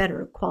achieve a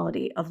better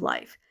quality of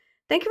life.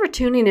 Thank you for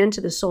tuning in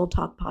to the Soul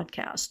Talk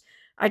podcast.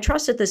 I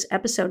trust that this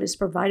episode has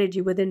provided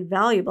you with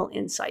invaluable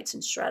insights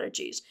and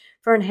strategies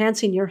for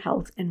enhancing your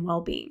health and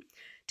well-being.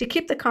 To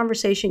keep the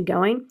conversation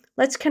going,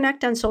 let's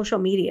connect on social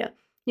media.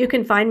 You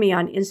can find me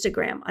on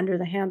Instagram under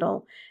the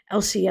handle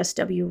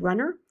LCSW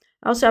Runner.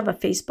 I also have a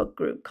Facebook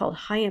group called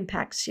High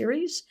Impact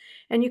Series,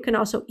 and you can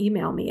also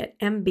email me at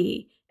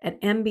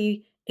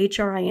mbhrim.com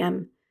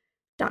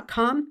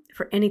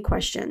for any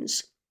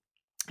questions.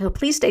 So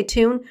please stay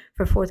tuned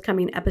for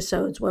forthcoming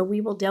episodes where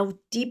we will delve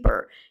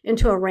deeper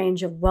into a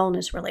range of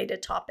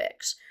wellness-related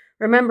topics.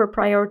 Remember,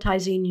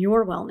 prioritizing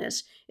your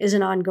wellness is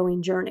an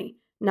ongoing journey,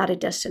 not a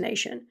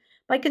destination.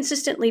 By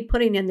consistently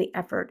putting in the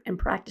effort and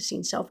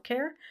practicing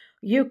self-care,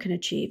 you can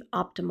achieve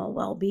optimal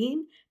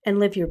well-being and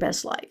live your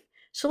best life.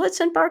 So let's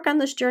embark on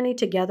this journey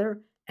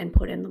together and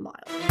put in the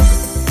miles.